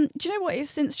 Do you know what? It's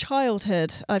since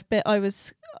childhood. I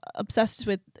was obsessed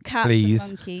with cats and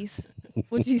monkeys.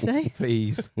 What did you say?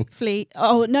 Please. Flea.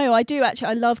 Oh no, I do actually.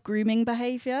 I love grooming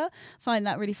behaviour. Find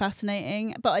that really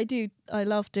fascinating. But I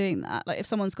love doing that. Like if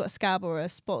someone's got a scab or a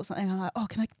spot or something, I'm like, oh,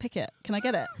 can I pick it? Can I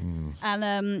get it?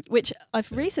 And which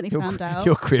I've recently found out.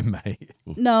 You're grim, mate.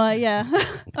 No, yeah,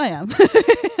 I am.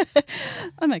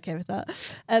 I'm okay with that.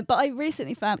 But I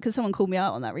recently found, because someone called me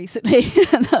out on that recently,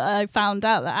 and I found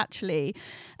out that actually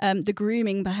the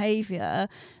grooming behaviour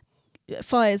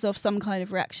fires off some kind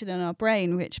of reaction in our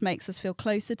brain which makes us feel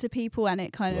closer to people, and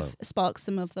it kind of sparks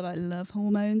some of the like love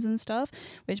hormones and stuff,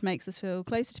 which makes us feel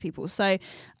closer to people. So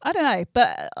I don't know,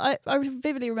 but I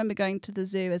vividly remember going to the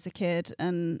zoo as a kid,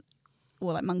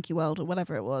 or like Monkey World or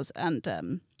whatever it was, and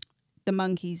the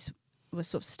monkeys were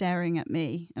sort of staring at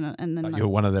me, and then like you're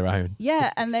one of their own.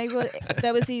 Yeah, and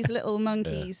there was these little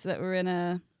monkeys that were in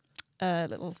a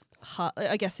little hut.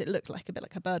 I guess it looked like a bit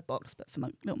like a bird box, but for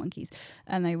little monkeys,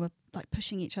 and they were like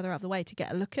pushing each other out of the way to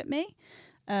get a look at me.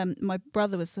 My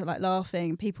brother was sort of like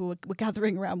laughing. People were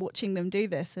gathering around watching them do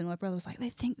this, and my brother was like, "They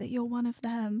think that you're one of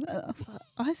them." And I was like,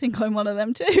 "I think I'm one of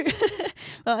them too."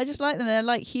 But I just like them. They're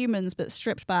like humans, but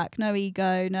stripped back. No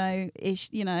ego, no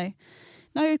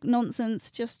no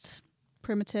nonsense. Just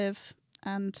primitive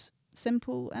and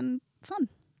simple and fun.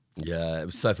 Yeah, it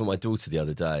was so for my daughter the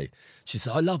other day. She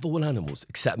said, "I love all animals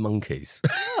except monkeys."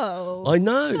 Oh, I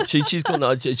know. She's got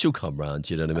no. She'll come round.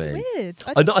 You know what I mean? Weird.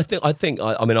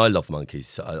 I mean, I love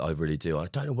monkeys. I really do. I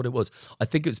don't know what it was. I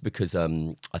think it was because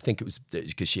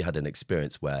she had an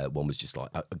experience where one was just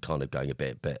like kind of going a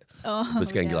bit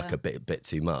was going like a bit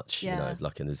too much. You know,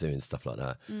 like in the zoo and stuff like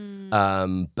that.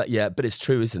 But it's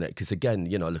true, isn't it? Because again,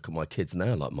 you know, I look at my kids and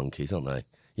they're like monkeys, aren't they?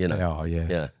 You know, they are,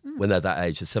 yeah. When they're that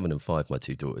age, they're 7 and 5, my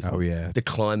two daughters. Oh, yeah. They're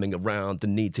climbing around, the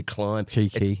need to climb.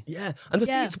 Cheeky. And the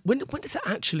thing is, when does it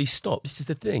actually stop? This is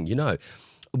the thing, you know.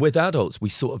 With adults, we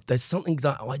sort of, there's something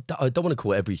that I don't want to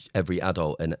call every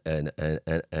adult an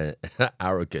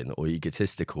arrogant or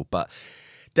egotistical, but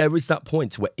there is that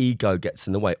point where ego gets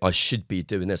in the way. I should be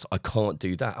doing this. I can't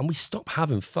do that. And we stop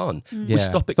having fun. We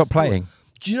stop playing.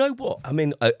 Do you know what? I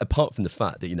mean, apart from the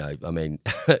fact that, you know, I mean,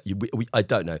 I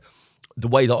don't know. The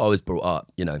way that I was brought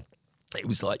up, you know, it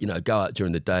was like, go out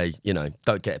during the day,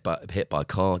 don't get hit by a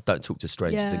car, don't talk to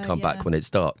strangers and come back when it's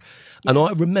dark. And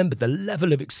I remember the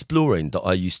level of exploring that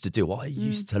I used to do. I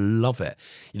used to love it.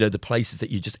 The places that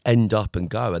you just end up and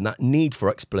go, and that need for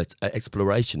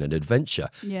exploration and adventure.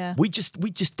 Yeah. We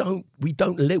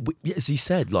don't live, as you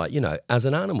said, like, as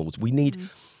an animals, we need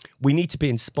to be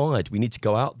inspired. We need to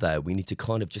go out there. We need to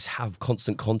kind of just have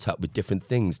constant contact with different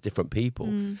things, different people.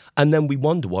 And then we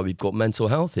wonder why we've got mental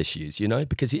health issues,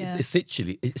 because it's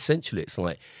essentially it's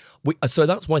like, so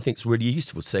that's why I think it's really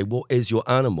useful to say, what is your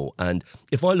animal? And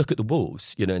if I look at the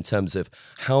wolves, in terms of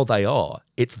how they are,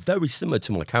 it's very similar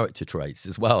to my character traits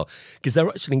as well, because they're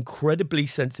actually incredibly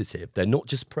sensitive. They're not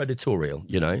just predatorial,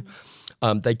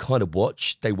 they kind of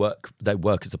watch, they work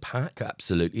as a pack,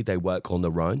 absolutely. They work on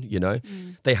their own,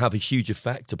 They have a huge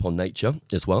effect upon nature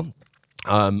as well.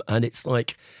 And it's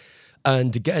like,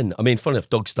 and again, I mean, funny enough,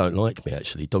 dogs don't like me,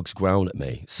 actually. Dogs growl at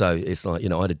me. So it's like,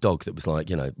 I had a dog that was like,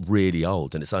 really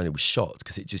old, and its owner was shocked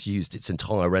because it just used its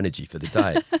entire energy for the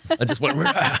day and just went,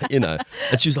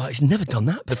 and she was like, it's never done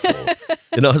that before.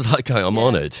 And I was like, I'm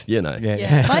honoured,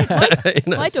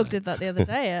 My dog did that the other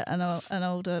day. An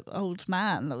old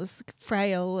man that was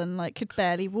frail and like could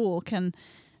barely walk, and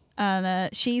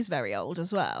she's very old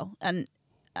as well, and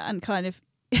kind of.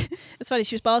 It's funny,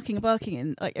 she was barking,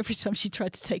 and like every time she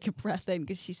tried to take a breath in,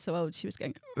 because she's so old, she was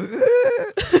going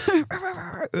it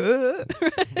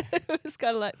was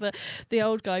kind of like the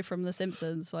old guy from The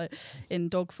Simpsons, like in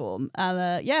dog form. And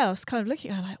I was kind of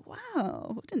looking at her like,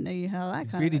 wow, I didn't know you had that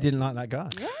kind really didn't like that guy.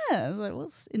 Yeah, I was like, well,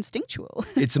 it's instinctual.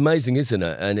 It's amazing, isn't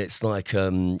it? And it's like, I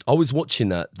was watching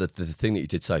the thing that you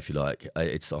did, Sophie, like,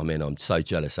 I'm so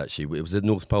jealous, actually. It was the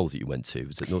North Pole that you went to.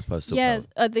 Was it North Pole? Yeah,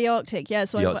 the Arctic, yeah.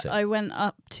 So Arctic. I went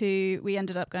up we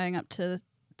ended up going up to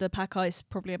the pack ice,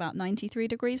 probably about 93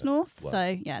 degrees north. Wow.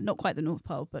 So yeah, not quite the North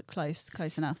Pole, but close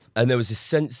enough. And there was a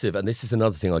sense of, and this is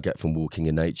another thing I get from walking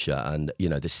in nature, and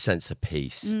this sense of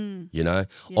peace. Yeah.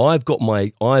 I've got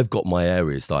my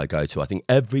areas that I go to. I think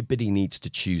everybody needs to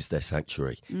choose their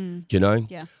sanctuary.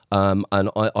 Yeah. And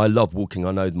I love walking.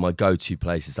 I know my go-to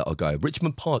places that I'll go.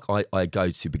 Richmond Park I go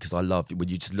to because I love when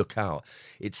you just look out.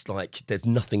 It's like there's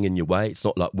nothing in your way. It's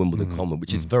not like Wimbledon Common,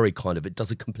 which is very kind of, it does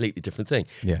a completely different thing.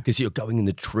 Yeah. Because you're going in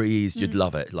the trees, you'd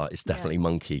love it. Like it's definitely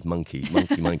monkey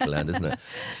land, isn't it?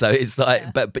 So it's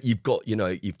like, but you've got,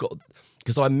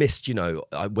 because I missed,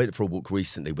 I went for a walk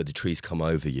recently where the trees come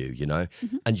over you,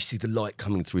 and you see the light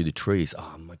coming through the trees.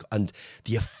 Oh my God. And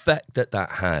the effect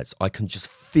that has, I can just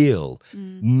feel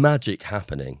magic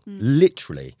happening,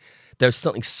 literally. There's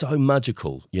something so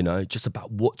magical, just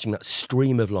about watching that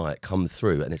stream of light come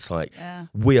through. And it's like,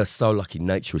 we are so lucky.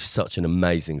 Nature is such an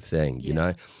amazing thing, you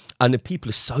know? And the people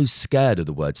are so scared of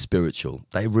the word spiritual.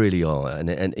 They really are.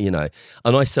 And I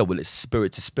say, well, it's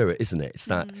spirit to spirit, isn't it? It's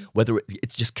that, whether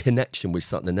it's just connection with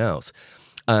something else.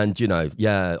 And, I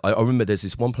remember there's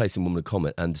this one place in Wimbledon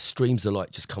Common, and the streams of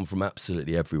light just come from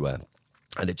absolutely everywhere.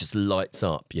 And it just lights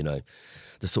up, the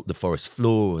forest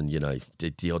floor and,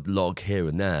 the odd log here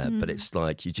and there. But it's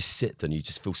like you just sit there and you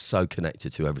just feel so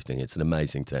connected to everything. It's an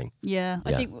amazing thing. Yeah.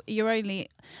 I think you're only,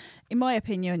 in my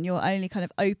opinion, you're only kind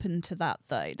of open to that,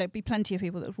 though. There'd be plenty of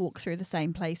people that would walk through the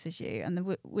same place as you, and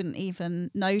they wouldn't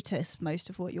even notice most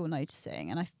of what you're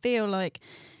noticing. And I feel like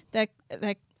there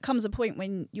comes a point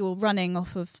when you're running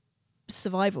off of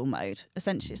survival mode.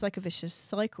 Essentially, it's like a vicious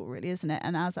cycle, really, isn't it?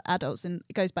 And as adults, and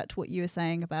it goes back to what you were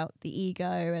saying about the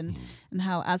ego and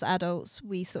how as adults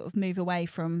we sort of move away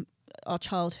from our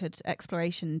childhood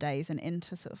exploration days and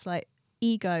into sort of like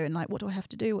ego and like, what do I have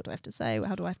to do? What do I have to say?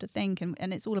 How do I have to think?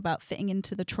 And it's all about fitting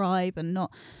into the tribe and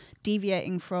not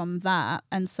deviating from that.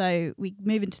 And so we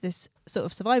move into this sort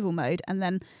of survival mode, and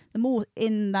then the more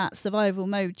in that survival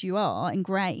mode you are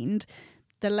ingrained,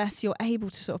 the less you're able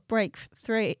to sort of break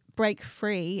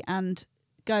free and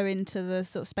go into the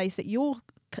sort of space that you're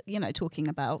talking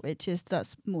about, which is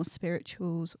that's more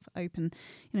spiritual, sort of open,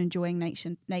 enjoying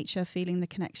nature, feeling the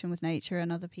connection with nature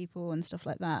and other people and stuff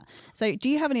like that. So do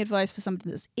you have any advice for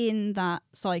somebody that's in that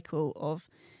cycle of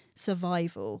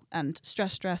survival and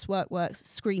stress, work,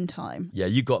 screen time? Yeah,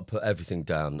 you got to put everything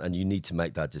down, and you need to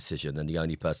make that decision, and the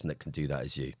only person that can do that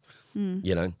is you.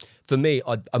 For me,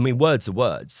 I mean, words are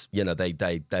words.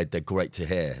 They're great to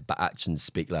hear, but actions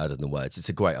speak louder than words. It's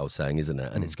a great old saying, isn't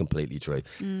it? And it's completely true.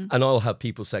 And I'll have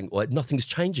people saying, well, nothing's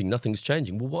changing.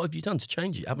 Well, what have you done to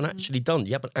change it? You haven't actually done.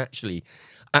 You haven't actually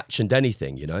actioned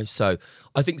anything, So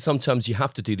I think sometimes you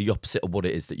have to do the opposite of what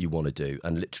it is that you want to do,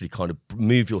 and literally kind of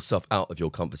move yourself out of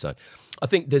your comfort zone. I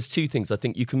think there's two things. I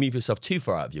think you can move yourself too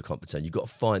far out of your comfort zone. You've got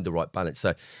to find the right balance.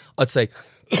 So I'd say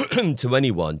to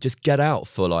anyone, just get out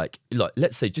for like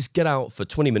let's say just get out for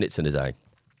 20 minutes in a day.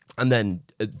 And then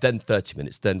 30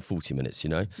 minutes, then 40 minutes, you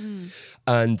know?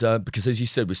 And because as you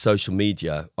said, with social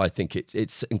media, I think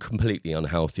it's completely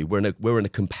unhealthy. We're in a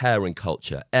comparing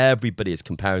culture. Everybody is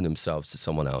comparing themselves to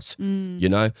someone else, you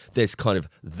know? They're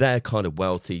kind of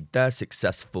wealthy, they're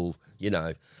successful, you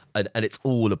know? And it's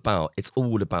all about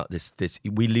this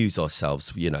we lose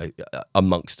ourselves, you know,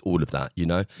 amongst all of that, you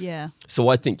know. Yeah. So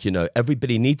I think, you know,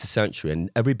 everybody needs a sanctuary, and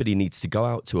everybody needs to go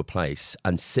out to a place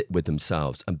and sit with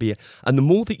themselves and and the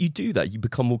more that you do that, you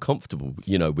become more comfortable,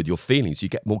 you know, with your feelings. You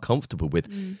get more comfortable with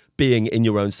being in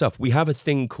your own self. We have a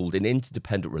thing called an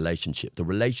interdependent relationship, the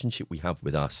relationship we have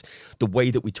with us, the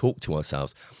way that we talk to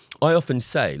ourselves. I often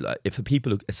say, like, if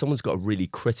someone's got a really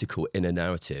critical inner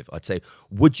narrative, I'd say,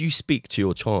 would you speak to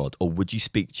your child or would you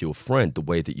speak to your friend the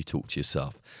way that you talk to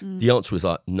yourself? The answer was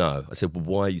like, no. I said, well,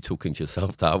 why are you talking to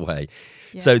yourself that way?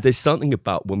 Yeah. So there's something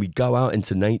about when we go out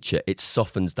into nature, it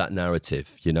softens that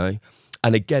narrative, you know?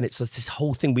 And again, it's this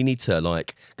whole thing we need to,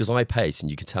 like, because I pace,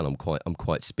 and you can tell I'm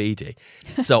quite speedy.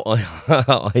 So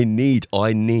I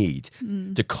need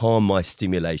to calm my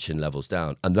stimulation levels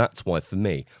down. And that's why for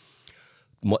me,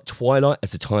 my twilight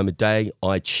as a time of day,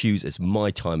 I choose as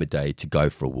my time of day to go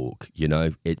for a walk, you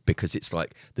know, because it's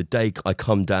like the day I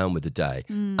come down with the day.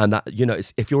 And that, you know,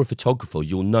 if you're a photographer,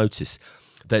 you'll notice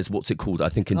there's what's it called, I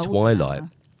think, in twilight.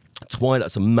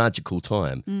 Twilight's a magical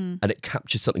time, and it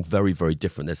captures something very, very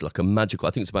different. There's like a magical,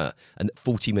 I think it's about a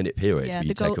 40-minute period. Yeah, where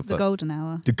you the golden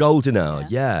hour. The golden hour,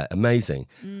 yeah, amazing.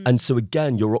 And so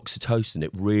again, your oxytocin,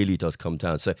 it really does come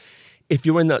down. So if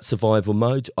you're in that survival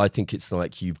mode, I think it's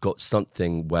like you've got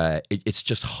something where it's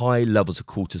just high levels of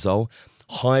cortisol,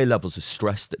 high levels of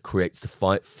stress that creates the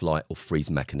fight, flight, or freeze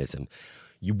mechanism.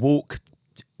 You walk,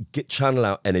 channel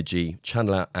out energy,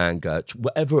 channel out anger,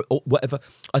 whatever.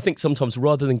 I think sometimes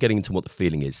rather than getting into what the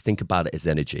feeling is, think about it as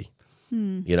energy.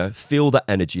 You know, feel that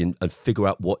energy and figure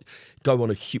out got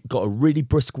a really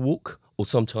brisk walk, or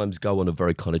sometimes go on a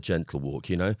very kind of gentle walk,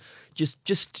 you know.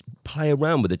 Just play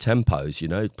around with the tempos, you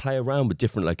know, play around with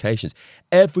different locations.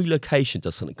 Every location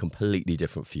does something completely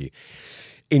different for you.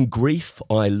 In grief,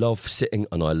 I love sitting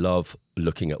and I love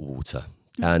looking at water.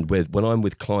 And when I'm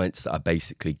with clients that are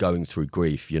basically going through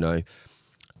grief, you know,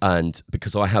 and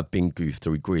because I have been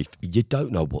through grief, you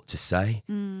don't know what to say.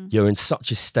 You're in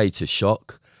such a state of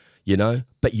shock, you know,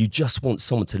 but you just want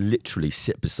someone to literally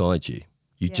sit beside you.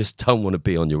 You just don't want to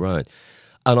be on your own.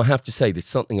 And I have to say, there's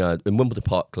something in Wimbledon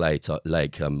Park Lake,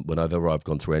 whenever I've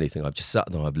gone through anything, I've just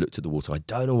sat there, I've looked at the water. I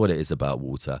don't know what it is about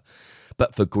water,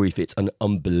 but for grief, it's an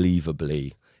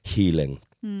unbelievably healing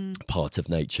part of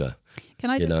nature. Can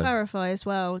I just clarify as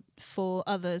well for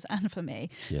others and for me?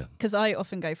 Yeah. Because I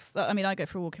often I go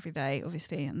for a walk every day,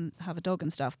 obviously, and have a dog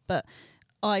and stuff, but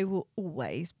I will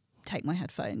always take my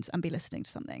headphones and be listening to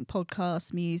something,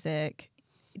 podcasts, music.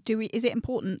 Is it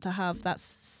important to have that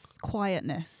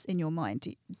quietness in your mind?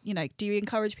 Do you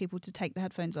encourage people to take the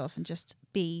headphones off and just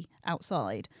be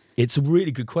outside? It's a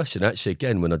really good question. Actually,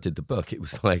 again, when I did the book, it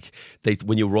was like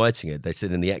when you're writing it, they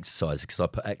said in the exercise, because I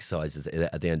put exercises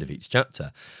at the end of each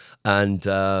chapter, and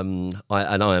I'm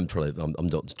not trying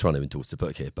to endorse the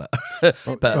book here, but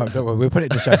don't worry, we'll put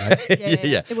it in the show notes.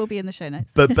 Yeah, it will be in the show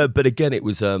notes. But again, it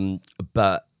was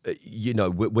you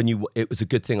know, it was a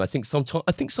good thing. I think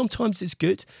sometimes it's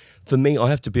good. For me, I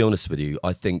have to be honest with you.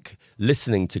 I think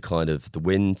listening to kind of the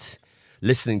wind,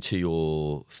 listening to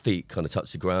your feet kind of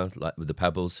touch the ground, like with the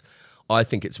pebbles, I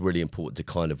think it's really important to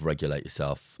kind of regulate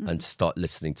yourself and start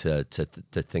listening to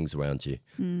things around you.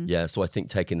 Yeah, so I think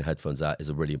taking the headphones out is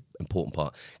a really important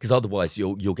part, because otherwise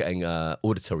you're getting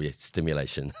auditory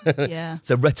stimulation. Yeah.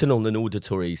 So retinal and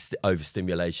auditory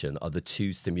overstimulation are the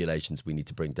two stimulations we need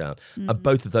to bring down, and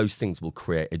both of those things will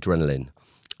create adrenaline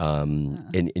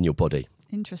in your body.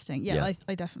 Interesting. Yeah.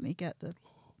 I definitely get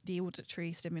the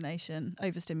auditory stimulation,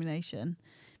 overstimulation.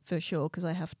 For sure, because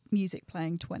I have music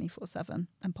playing 24/7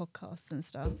 and podcasts and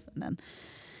stuff, and then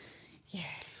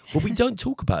Well, we don't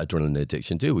talk about adrenaline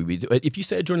addiction, do we? If you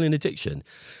say adrenaline addiction,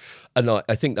 and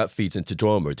I think that feeds into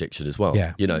drama addiction as well.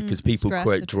 Yeah. You know, because people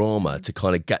create drama to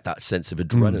kind of get that sense of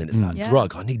adrenaline. It's that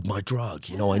drug. I need my drug.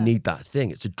 You know, I need that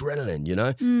thing. It's adrenaline. You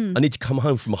know, I need to come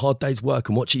home from a hard day's work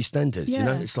and watch EastEnders. You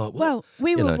know, it's like, well,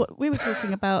 we were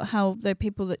talking about how the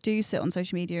people that do sit on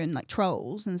social media and like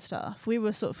trolls and stuff. We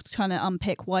were sort of trying to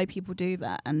unpick why people do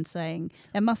that and saying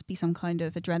there must be some kind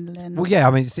of adrenaline. Well, yeah,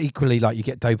 I mean, it's equally like you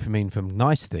get dopamine from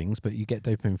nice things, but you get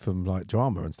dopamine from like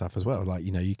drama and stuff as well. Like,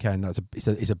 you know, you can. It's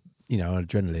a you know,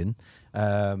 adrenaline.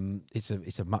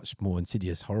 It's a much more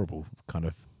insidious, horrible kind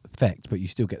of effect, but you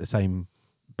still get the same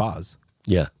buzz.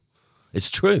 Yeah,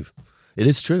 it's true. It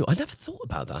is true. I never thought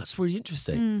about that. It's really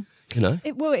interesting. You know?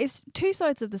 It's two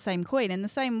sides of the same coin, in the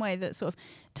same way that sort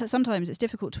of sometimes it's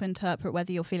difficult to interpret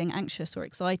whether you're feeling anxious or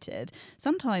excited.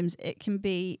 Sometimes it can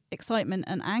be excitement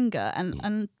and anger.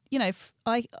 And you know,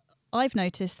 I've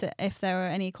noticed that if there are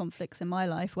any conflicts in my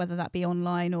life, whether that be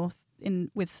online or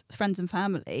with friends and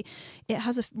family, it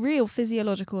has a real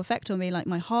physiological effect on me. Like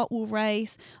my heart will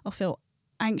race, I'll feel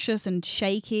anxious and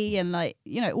shaky and like,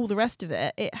 you know, all the rest of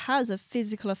it. It has a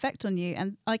physical effect on you,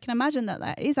 and I can imagine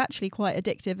that is actually quite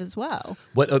addictive as well.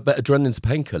 But adrenaline's a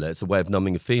painkiller. It's a way of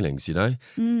numbing your feelings, you know.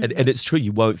 And it's true,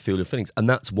 you won't feel your feelings, and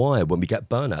that's why when we get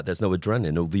burnout, there's no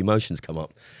adrenaline. All the emotions come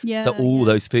up. So all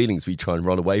those feelings we try and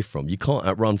run away from, you can't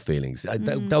outrun feelings.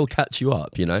 They'll catch you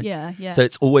up, you know. So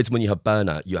it's always when you have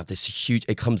burnout, you have this huge.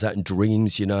 It comes out in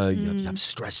dreams, you know. You have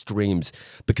stress dreams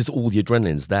because all the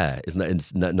adrenaline's there. It's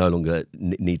no longer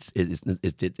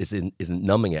isn't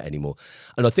numbing it anymore.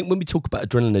 And I think when we talk about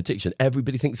adrenaline addiction,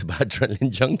 everybody thinks about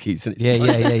adrenaline junkies, and it's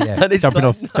and it's jumping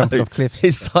off cliffs.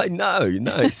 It's like no,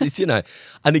 it's you know.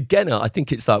 And again, I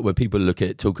think it's like when people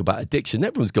talk about addiction,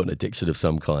 everyone's got an addiction of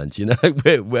some kind, you know.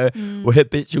 We're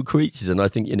habitual creatures, and I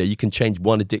think, you know, you can change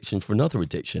one addiction for another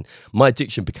addiction. My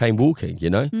addiction became walking, you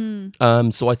know.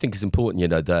 So I think it's important, you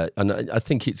know, that, and I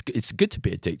think it's good to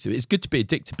be addicted. It's good to be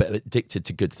addicted, but addicted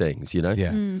to good things, you know.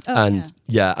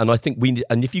 And I think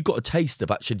and if you've got a taste of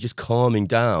actually just calming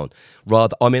down,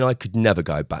 I mean, I could never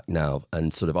go back now,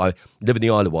 and sort of, I live in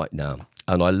the Isle of Wight now,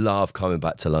 and I love coming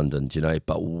back to London, you know,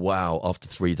 but wow, after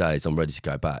 3 days, I'm ready to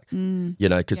go back, you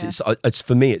know, because it's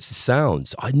for me, it's the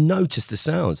sounds. I notice the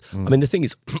sounds. I mean, the thing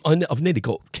is, I've nearly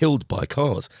got killed by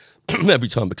cars every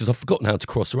time because I've forgotten how to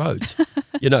cross roads,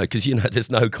 you know, because, you know,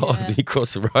 there's no cars and you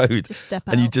cross the road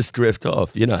and you just drift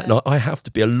off, you know. And I have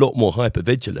to be a lot more hyper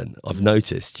vigilant, I've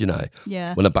noticed, you know,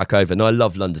 when I'm back over. And I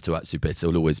love London to absolute bits. It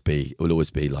will always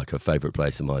be like a favourite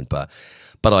place of mine. But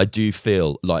I do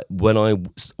feel like when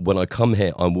I come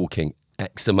here, I'm walking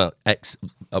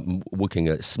I'm walking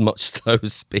at much slower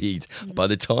speed. By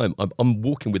the time I'm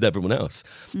walking with everyone else,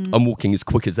 I'm walking as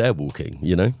quick as they're walking,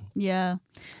 you know?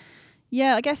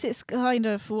 Yeah, I guess it's kind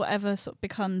of whatever sort of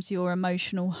becomes your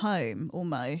emotional home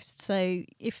almost. So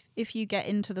if you get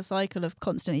into the cycle of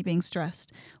constantly being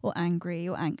stressed or angry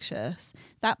or anxious,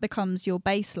 that becomes your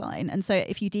baseline. And so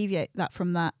if you deviate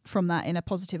from that in a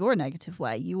positive or a negative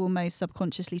way, you almost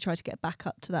subconsciously try to get back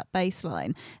up to that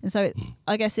baseline. And so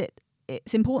I guess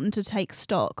it's important to take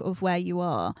stock of where you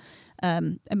are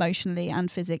emotionally and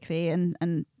physically,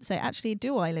 and say, actually,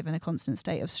 do I live in a constant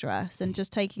state of stress? And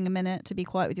just taking a minute to be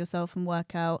quiet with yourself and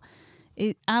work out,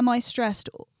 am I stressed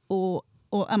or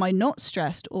am I not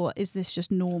stressed, or is this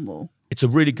just normal? It's a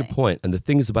really good point. And the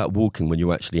thing is about walking, when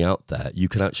you're actually out there, you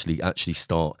can actually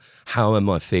start, how am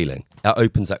I feeling? That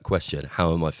opens that question,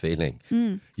 how am I feeling?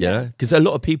 Yeah, because a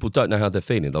lot of people don't know how they're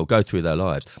feeling. They'll go through their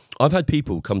lives. I've had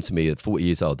people come to me at 40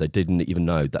 years old, they didn't even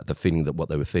know that what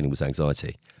they were feeling was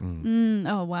anxiety.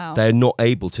 Oh, wow. They're not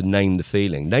able to name the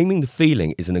feeling. Naming the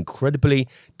feeling is an incredibly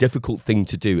difficult thing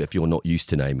to do if you're not used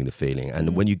to naming the feeling.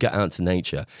 And when you get out to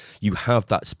nature, you have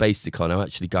that space to kind of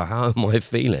actually go, how am I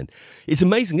feeling? It's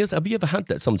amazing. Have you ever had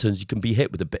that? Sometimes you can be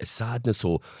hit with a bit of sadness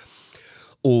or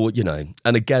you know,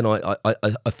 and again, I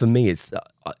for me, it's,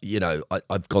 you know,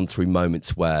 I've gone through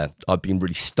moments where I've been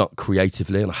really stuck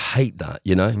creatively, and I hate that,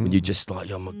 you know, when you're just like,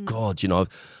 oh my God, you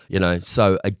know,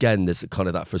 so again, there's kind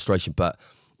of that frustration. But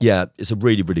yeah, it's a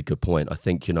really, really good point. I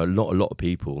think, you know, not a lot of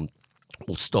people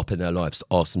will stop in their lives to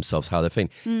ask themselves how they're feeling.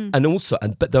 And also,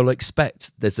 but they'll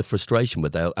expect there's a frustration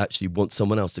where they'll actually want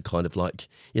someone else to kind of like,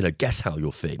 you know, guess how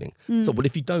you're feeling. So, well,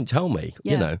 if you don't tell me,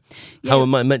 you know, how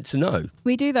am I meant to know?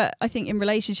 We do that, I think, in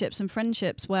relationships and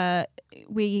friendships, where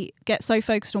we get so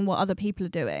focused on what other people are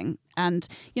doing. And,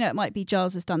 you know, it might be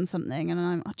Giles has done something and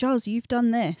I'm, oh, Giles, you've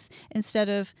done this, instead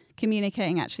of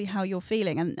communicating actually how you're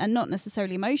feeling, and not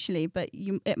necessarily emotionally, but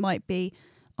it might be,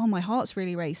 oh, my heart's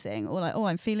really racing, or like, oh,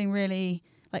 I'm feeling really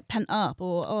like pent up,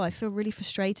 or oh, I feel really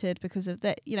frustrated because of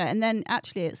that, you know. And then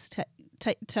actually it's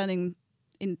turning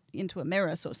into a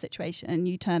mirror sort of situation, and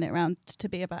you turn it around to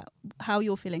be about how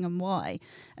you're feeling and why.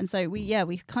 And so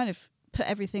we kind of put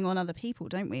everything on other people,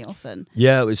 don't we, often?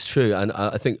 Yeah, it's true. And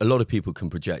I think a lot of people can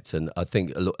project, and I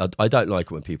think I don't like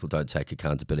it when people don't take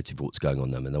accountability for what's going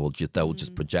on them, and they will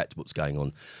just project what's going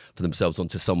on for themselves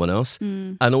onto someone else.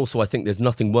 And also, I think there's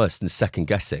nothing worse than second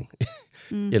guessing.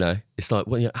 You know, it's like,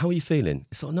 well, how are you feeling?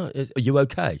 It's like, no, are you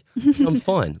okay? I'm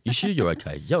fine. You sure you're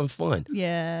okay? Yeah, I'm fine.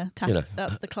 Yeah, you know.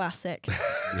 That's the classic.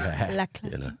 La classic.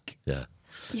 You know, yeah.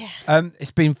 Yeah.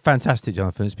 It's been fantastic,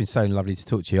 Jonathan. It's been so lovely to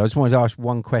talk to you. I just wanted to ask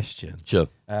one question. Sure.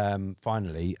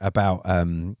 Finally, about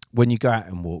when you go out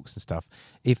on walks and stuff,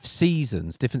 if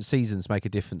different seasons make a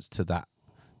difference to that,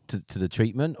 to the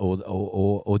treatment,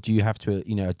 or do you have to,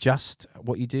 adjust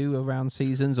what you do around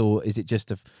seasons, or is it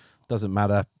just doesn't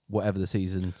matter, whatever the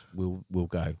season will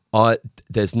go?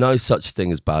 There's no such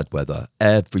thing as bad weather.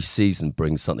 Every season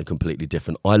brings something completely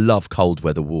different. I love cold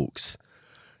weather walks.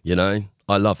 I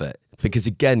love it because,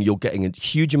 again, you're getting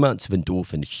huge amounts of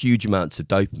endorphin, huge amounts of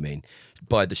dopamine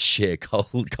by the sheer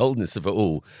coldness of it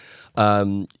all.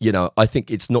 I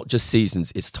think it's not just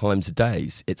seasons, it's times of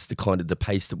days. It's the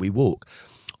pace that we walk.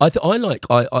 I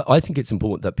think it's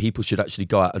important that people should actually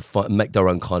go out and make their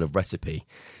own kind of recipe.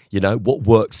 What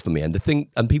works for me.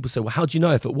 And people say, well, how do you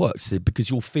know if it works? I said,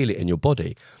 because you'll feel it in your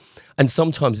body. And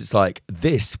sometimes it's like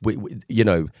this,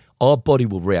 our body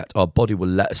will react. Our body will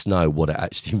let us know what it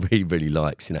actually really, really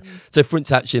likes. So, for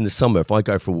instance, actually in the summer, if I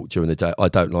go for a walk during the day, I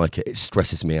don't like it. It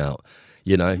stresses me out.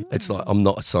 It's like I'm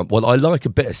not a sun. Well, I like a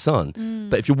bit of sun,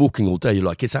 but if you're walking all day, you're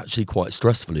like, it's actually quite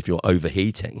stressful if you're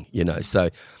overheating.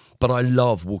 So. But I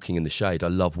love walking in the shade. I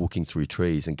love walking through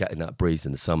trees and getting that breeze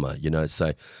in the summer.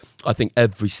 So I think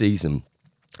every season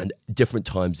and different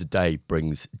times of day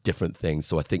brings different things.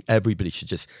 So I think everybody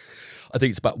should I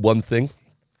think it's about one thing: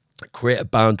 create a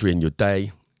boundary in your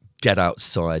day, get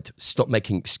outside, stop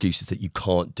making excuses that you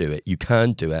can't do it. You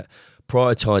can do it.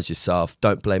 Prioritize yourself.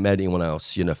 Don't blame anyone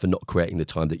else, for not creating the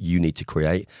time that you need to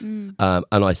create. And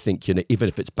I think, even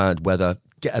if it's bad weather,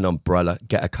 get an umbrella,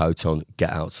 get a coat on, get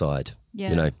outside.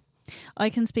 Yeah. I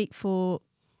can speak for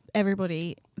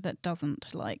everybody that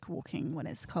doesn't like walking when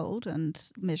it's cold and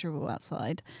miserable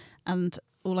outside. And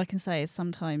all I can say is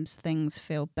sometimes things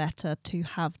feel better to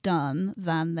have done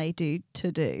than they do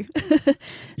to do.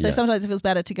 So sometimes it feels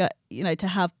better to go, to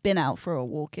have been out for a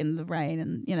walk in the rain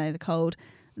and, the cold,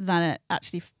 than it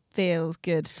actually feels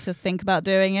good to think about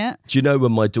doing it. Do you know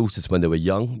when my daughters, when they were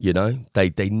young,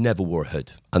 they never wore a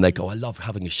hood, and they go, I love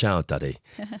having a shower, Daddy.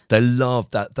 They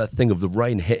love that thing of the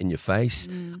rain hitting your face.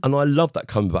 And I love that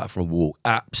coming back from a walk,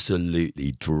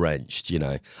 absolutely drenched,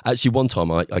 Actually, one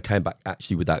time I came back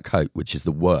actually with that coat, which is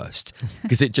the worst,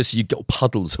 because you get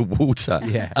puddles of water.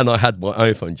 And I had my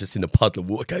iPhone just in a puddle of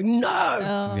water going,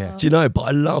 no. Do you know? But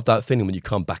I love that feeling when you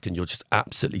come back and you're just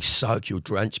absolutely soaked, you're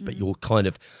drenched, but you're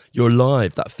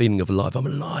alive, that feeling of alive. I'm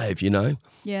alive, Yeah.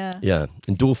 Yeah.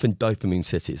 Endorphin, dopamine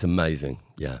city. It's amazing.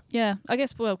 Yeah. Yeah. I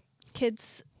guess,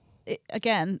 kids,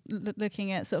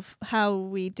 looking at sort of how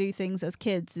we do things as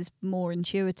kids is more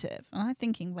intuitive. And I'm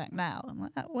thinking back now,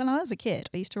 when I was a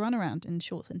kid, I used to run around in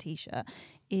shorts and t-shirt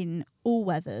in all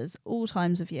weathers, all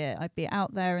times of year. I'd be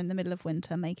out there in the middle of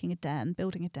winter making a den,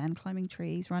 building a den, climbing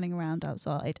trees, running around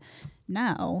outside.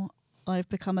 Now I've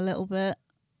become a little bit,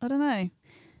 I don't know.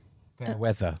 Fair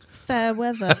weather. Yeah.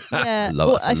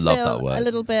 I love that word. A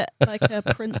little bit like a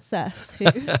princess who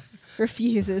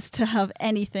refuses to have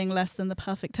anything less than the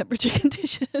perfect temperature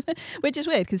condition, which is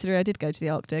weird considering I did go to the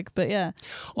Arctic. But yeah,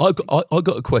 I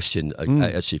got a question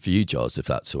actually for you, Giles, if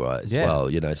that's all right as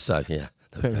well. So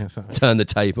turn the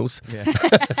tables.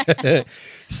 Yeah.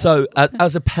 So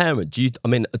as a parent,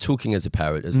 talking as a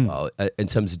parent as well, in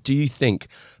terms of, do you think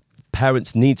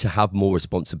parents need to have more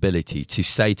responsibility to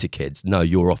say to kids, no,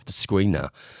 you're off the screen now,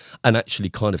 and actually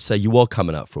kind of say you are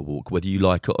coming out for a walk, whether you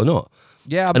like it or not?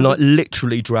 Yeah, and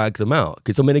literally drag them out,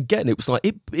 because again, it was like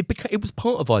it was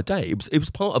part of our day. It was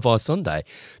part of our Sunday,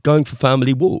 going for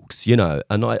family walks,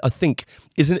 And I think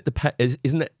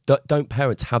don't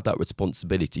parents have that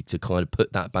responsibility to kind of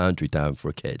put that boundary down for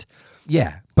a kid?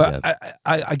 Yeah, but yeah.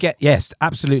 I get, yes,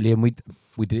 absolutely, and we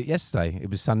did it yesterday. It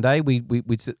was Sunday. We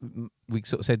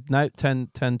sort of said no, turn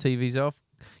TVs off,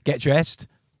 get dressed.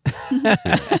 We're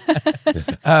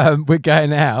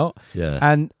going out,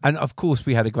 and of course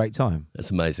we had a great time. That's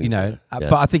amazing,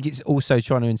 but I think it's also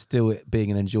trying to instill it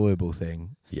being an enjoyable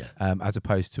thing, as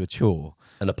opposed to a chore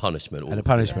and a punishment.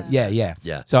 Yeah.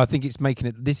 So I think it's making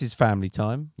it, this is family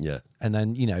time, and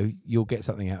then you'll get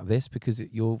something out of this because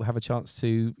you'll have a chance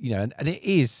to and it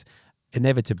is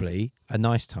inevitably a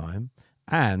nice time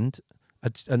and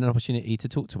an opportunity to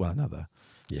talk to one another.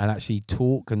 And actually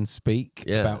talk and speak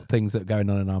about things that are going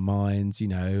on in our minds,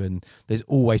 and there's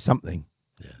always something.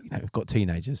 We've got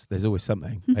teenagers. There's always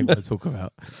something they want to talk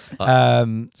about.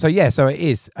 So it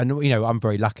is. And, I'm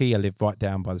very lucky. I live right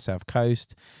down by the south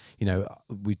coast.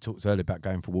 We talked earlier about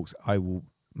going for walks. I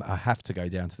have to go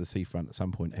down to the seafront at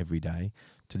some point every day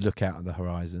to look out at the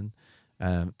horizon,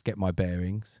 get my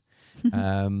bearings.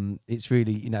 It's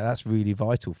really, that's really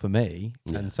vital for me.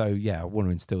 Yeah. And so, I want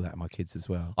to instill that in my kids as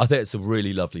well. I think it's a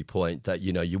really lovely point that,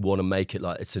 you want to make it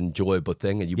like it's an enjoyable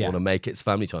thing, and you want to make it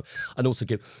family time, and also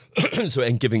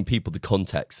giving people the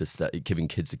context, giving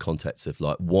kids the context of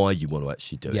like why you want to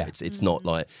actually do it. It's not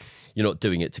like you're not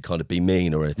doing it to kind of be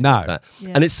mean or anything like that.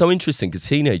 Yeah. And it's so interesting because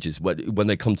teenagers, when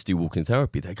they come to do walking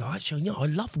therapy, they go, actually, I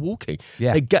love walking.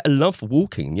 Yeah. They get a love for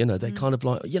walking. They kind of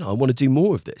like, I want to do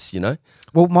more of this,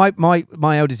 Well,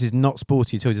 my eldest is not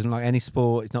sporty at all. He doesn't like any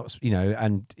sport. It's not,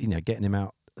 getting him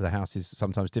out of the house is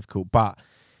sometimes difficult. But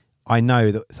I know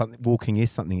that walking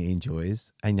is something he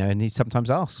enjoys, and he sometimes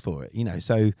asks for it,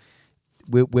 So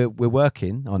we're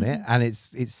working on it, and it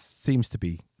seems to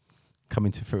be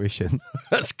coming to fruition.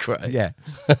 That's great. Yeah.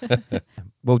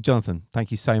 Well, Jonathan, thank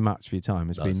you so much for your time.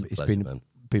 It's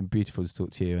been beautiful to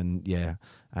talk to you, and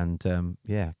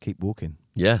keep walking.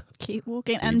 Yeah. Keep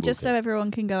walking. And just so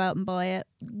everyone can go out and buy it,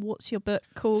 what's your book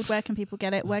called? Where can people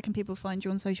get it? Where can people find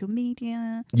you on social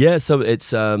media? Yeah, so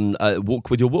it's Walk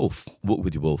With Your Wolf. Walk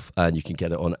With Your Wolf. And you can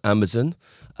get it on Amazon.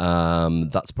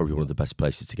 That's probably one of the best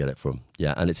places to get it from.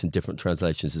 Yeah, and it's in different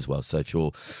translations as well. So if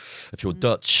you're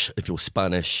Dutch, if you're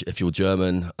Spanish, if you're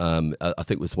German, I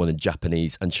think there's one in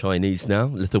Japanese and Chinese now,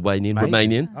 Lithuanian,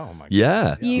 Romanian. Oh my God.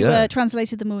 Yeah. You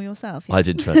translated them all yourself? Yeah? I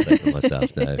didn't translate them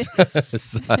myself, no.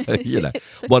 So,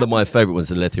 one of my favourite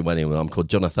ones is the Lithuanian one. I'm called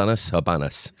Jonathanas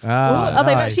Hobanas. They've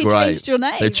actually changed your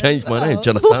name. They've changed my name,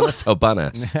 Jonathanas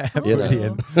Hobanas.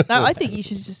 Brilliant. I think you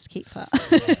should just keep that.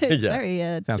 It's very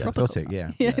sounds exotic,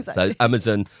 yeah. Exactly. So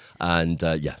Amazon and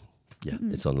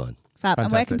it's online. Fab.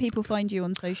 And where can people find you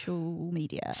on social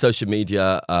media? Social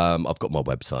media, I've got my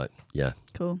website. Yeah.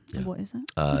 Cool. Yeah. And what is it?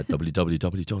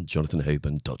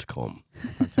 www.jonathanhoban.com.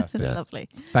 Fantastic. Lovely.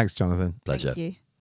 Thanks, Jonathan. Pleasure. Thank you.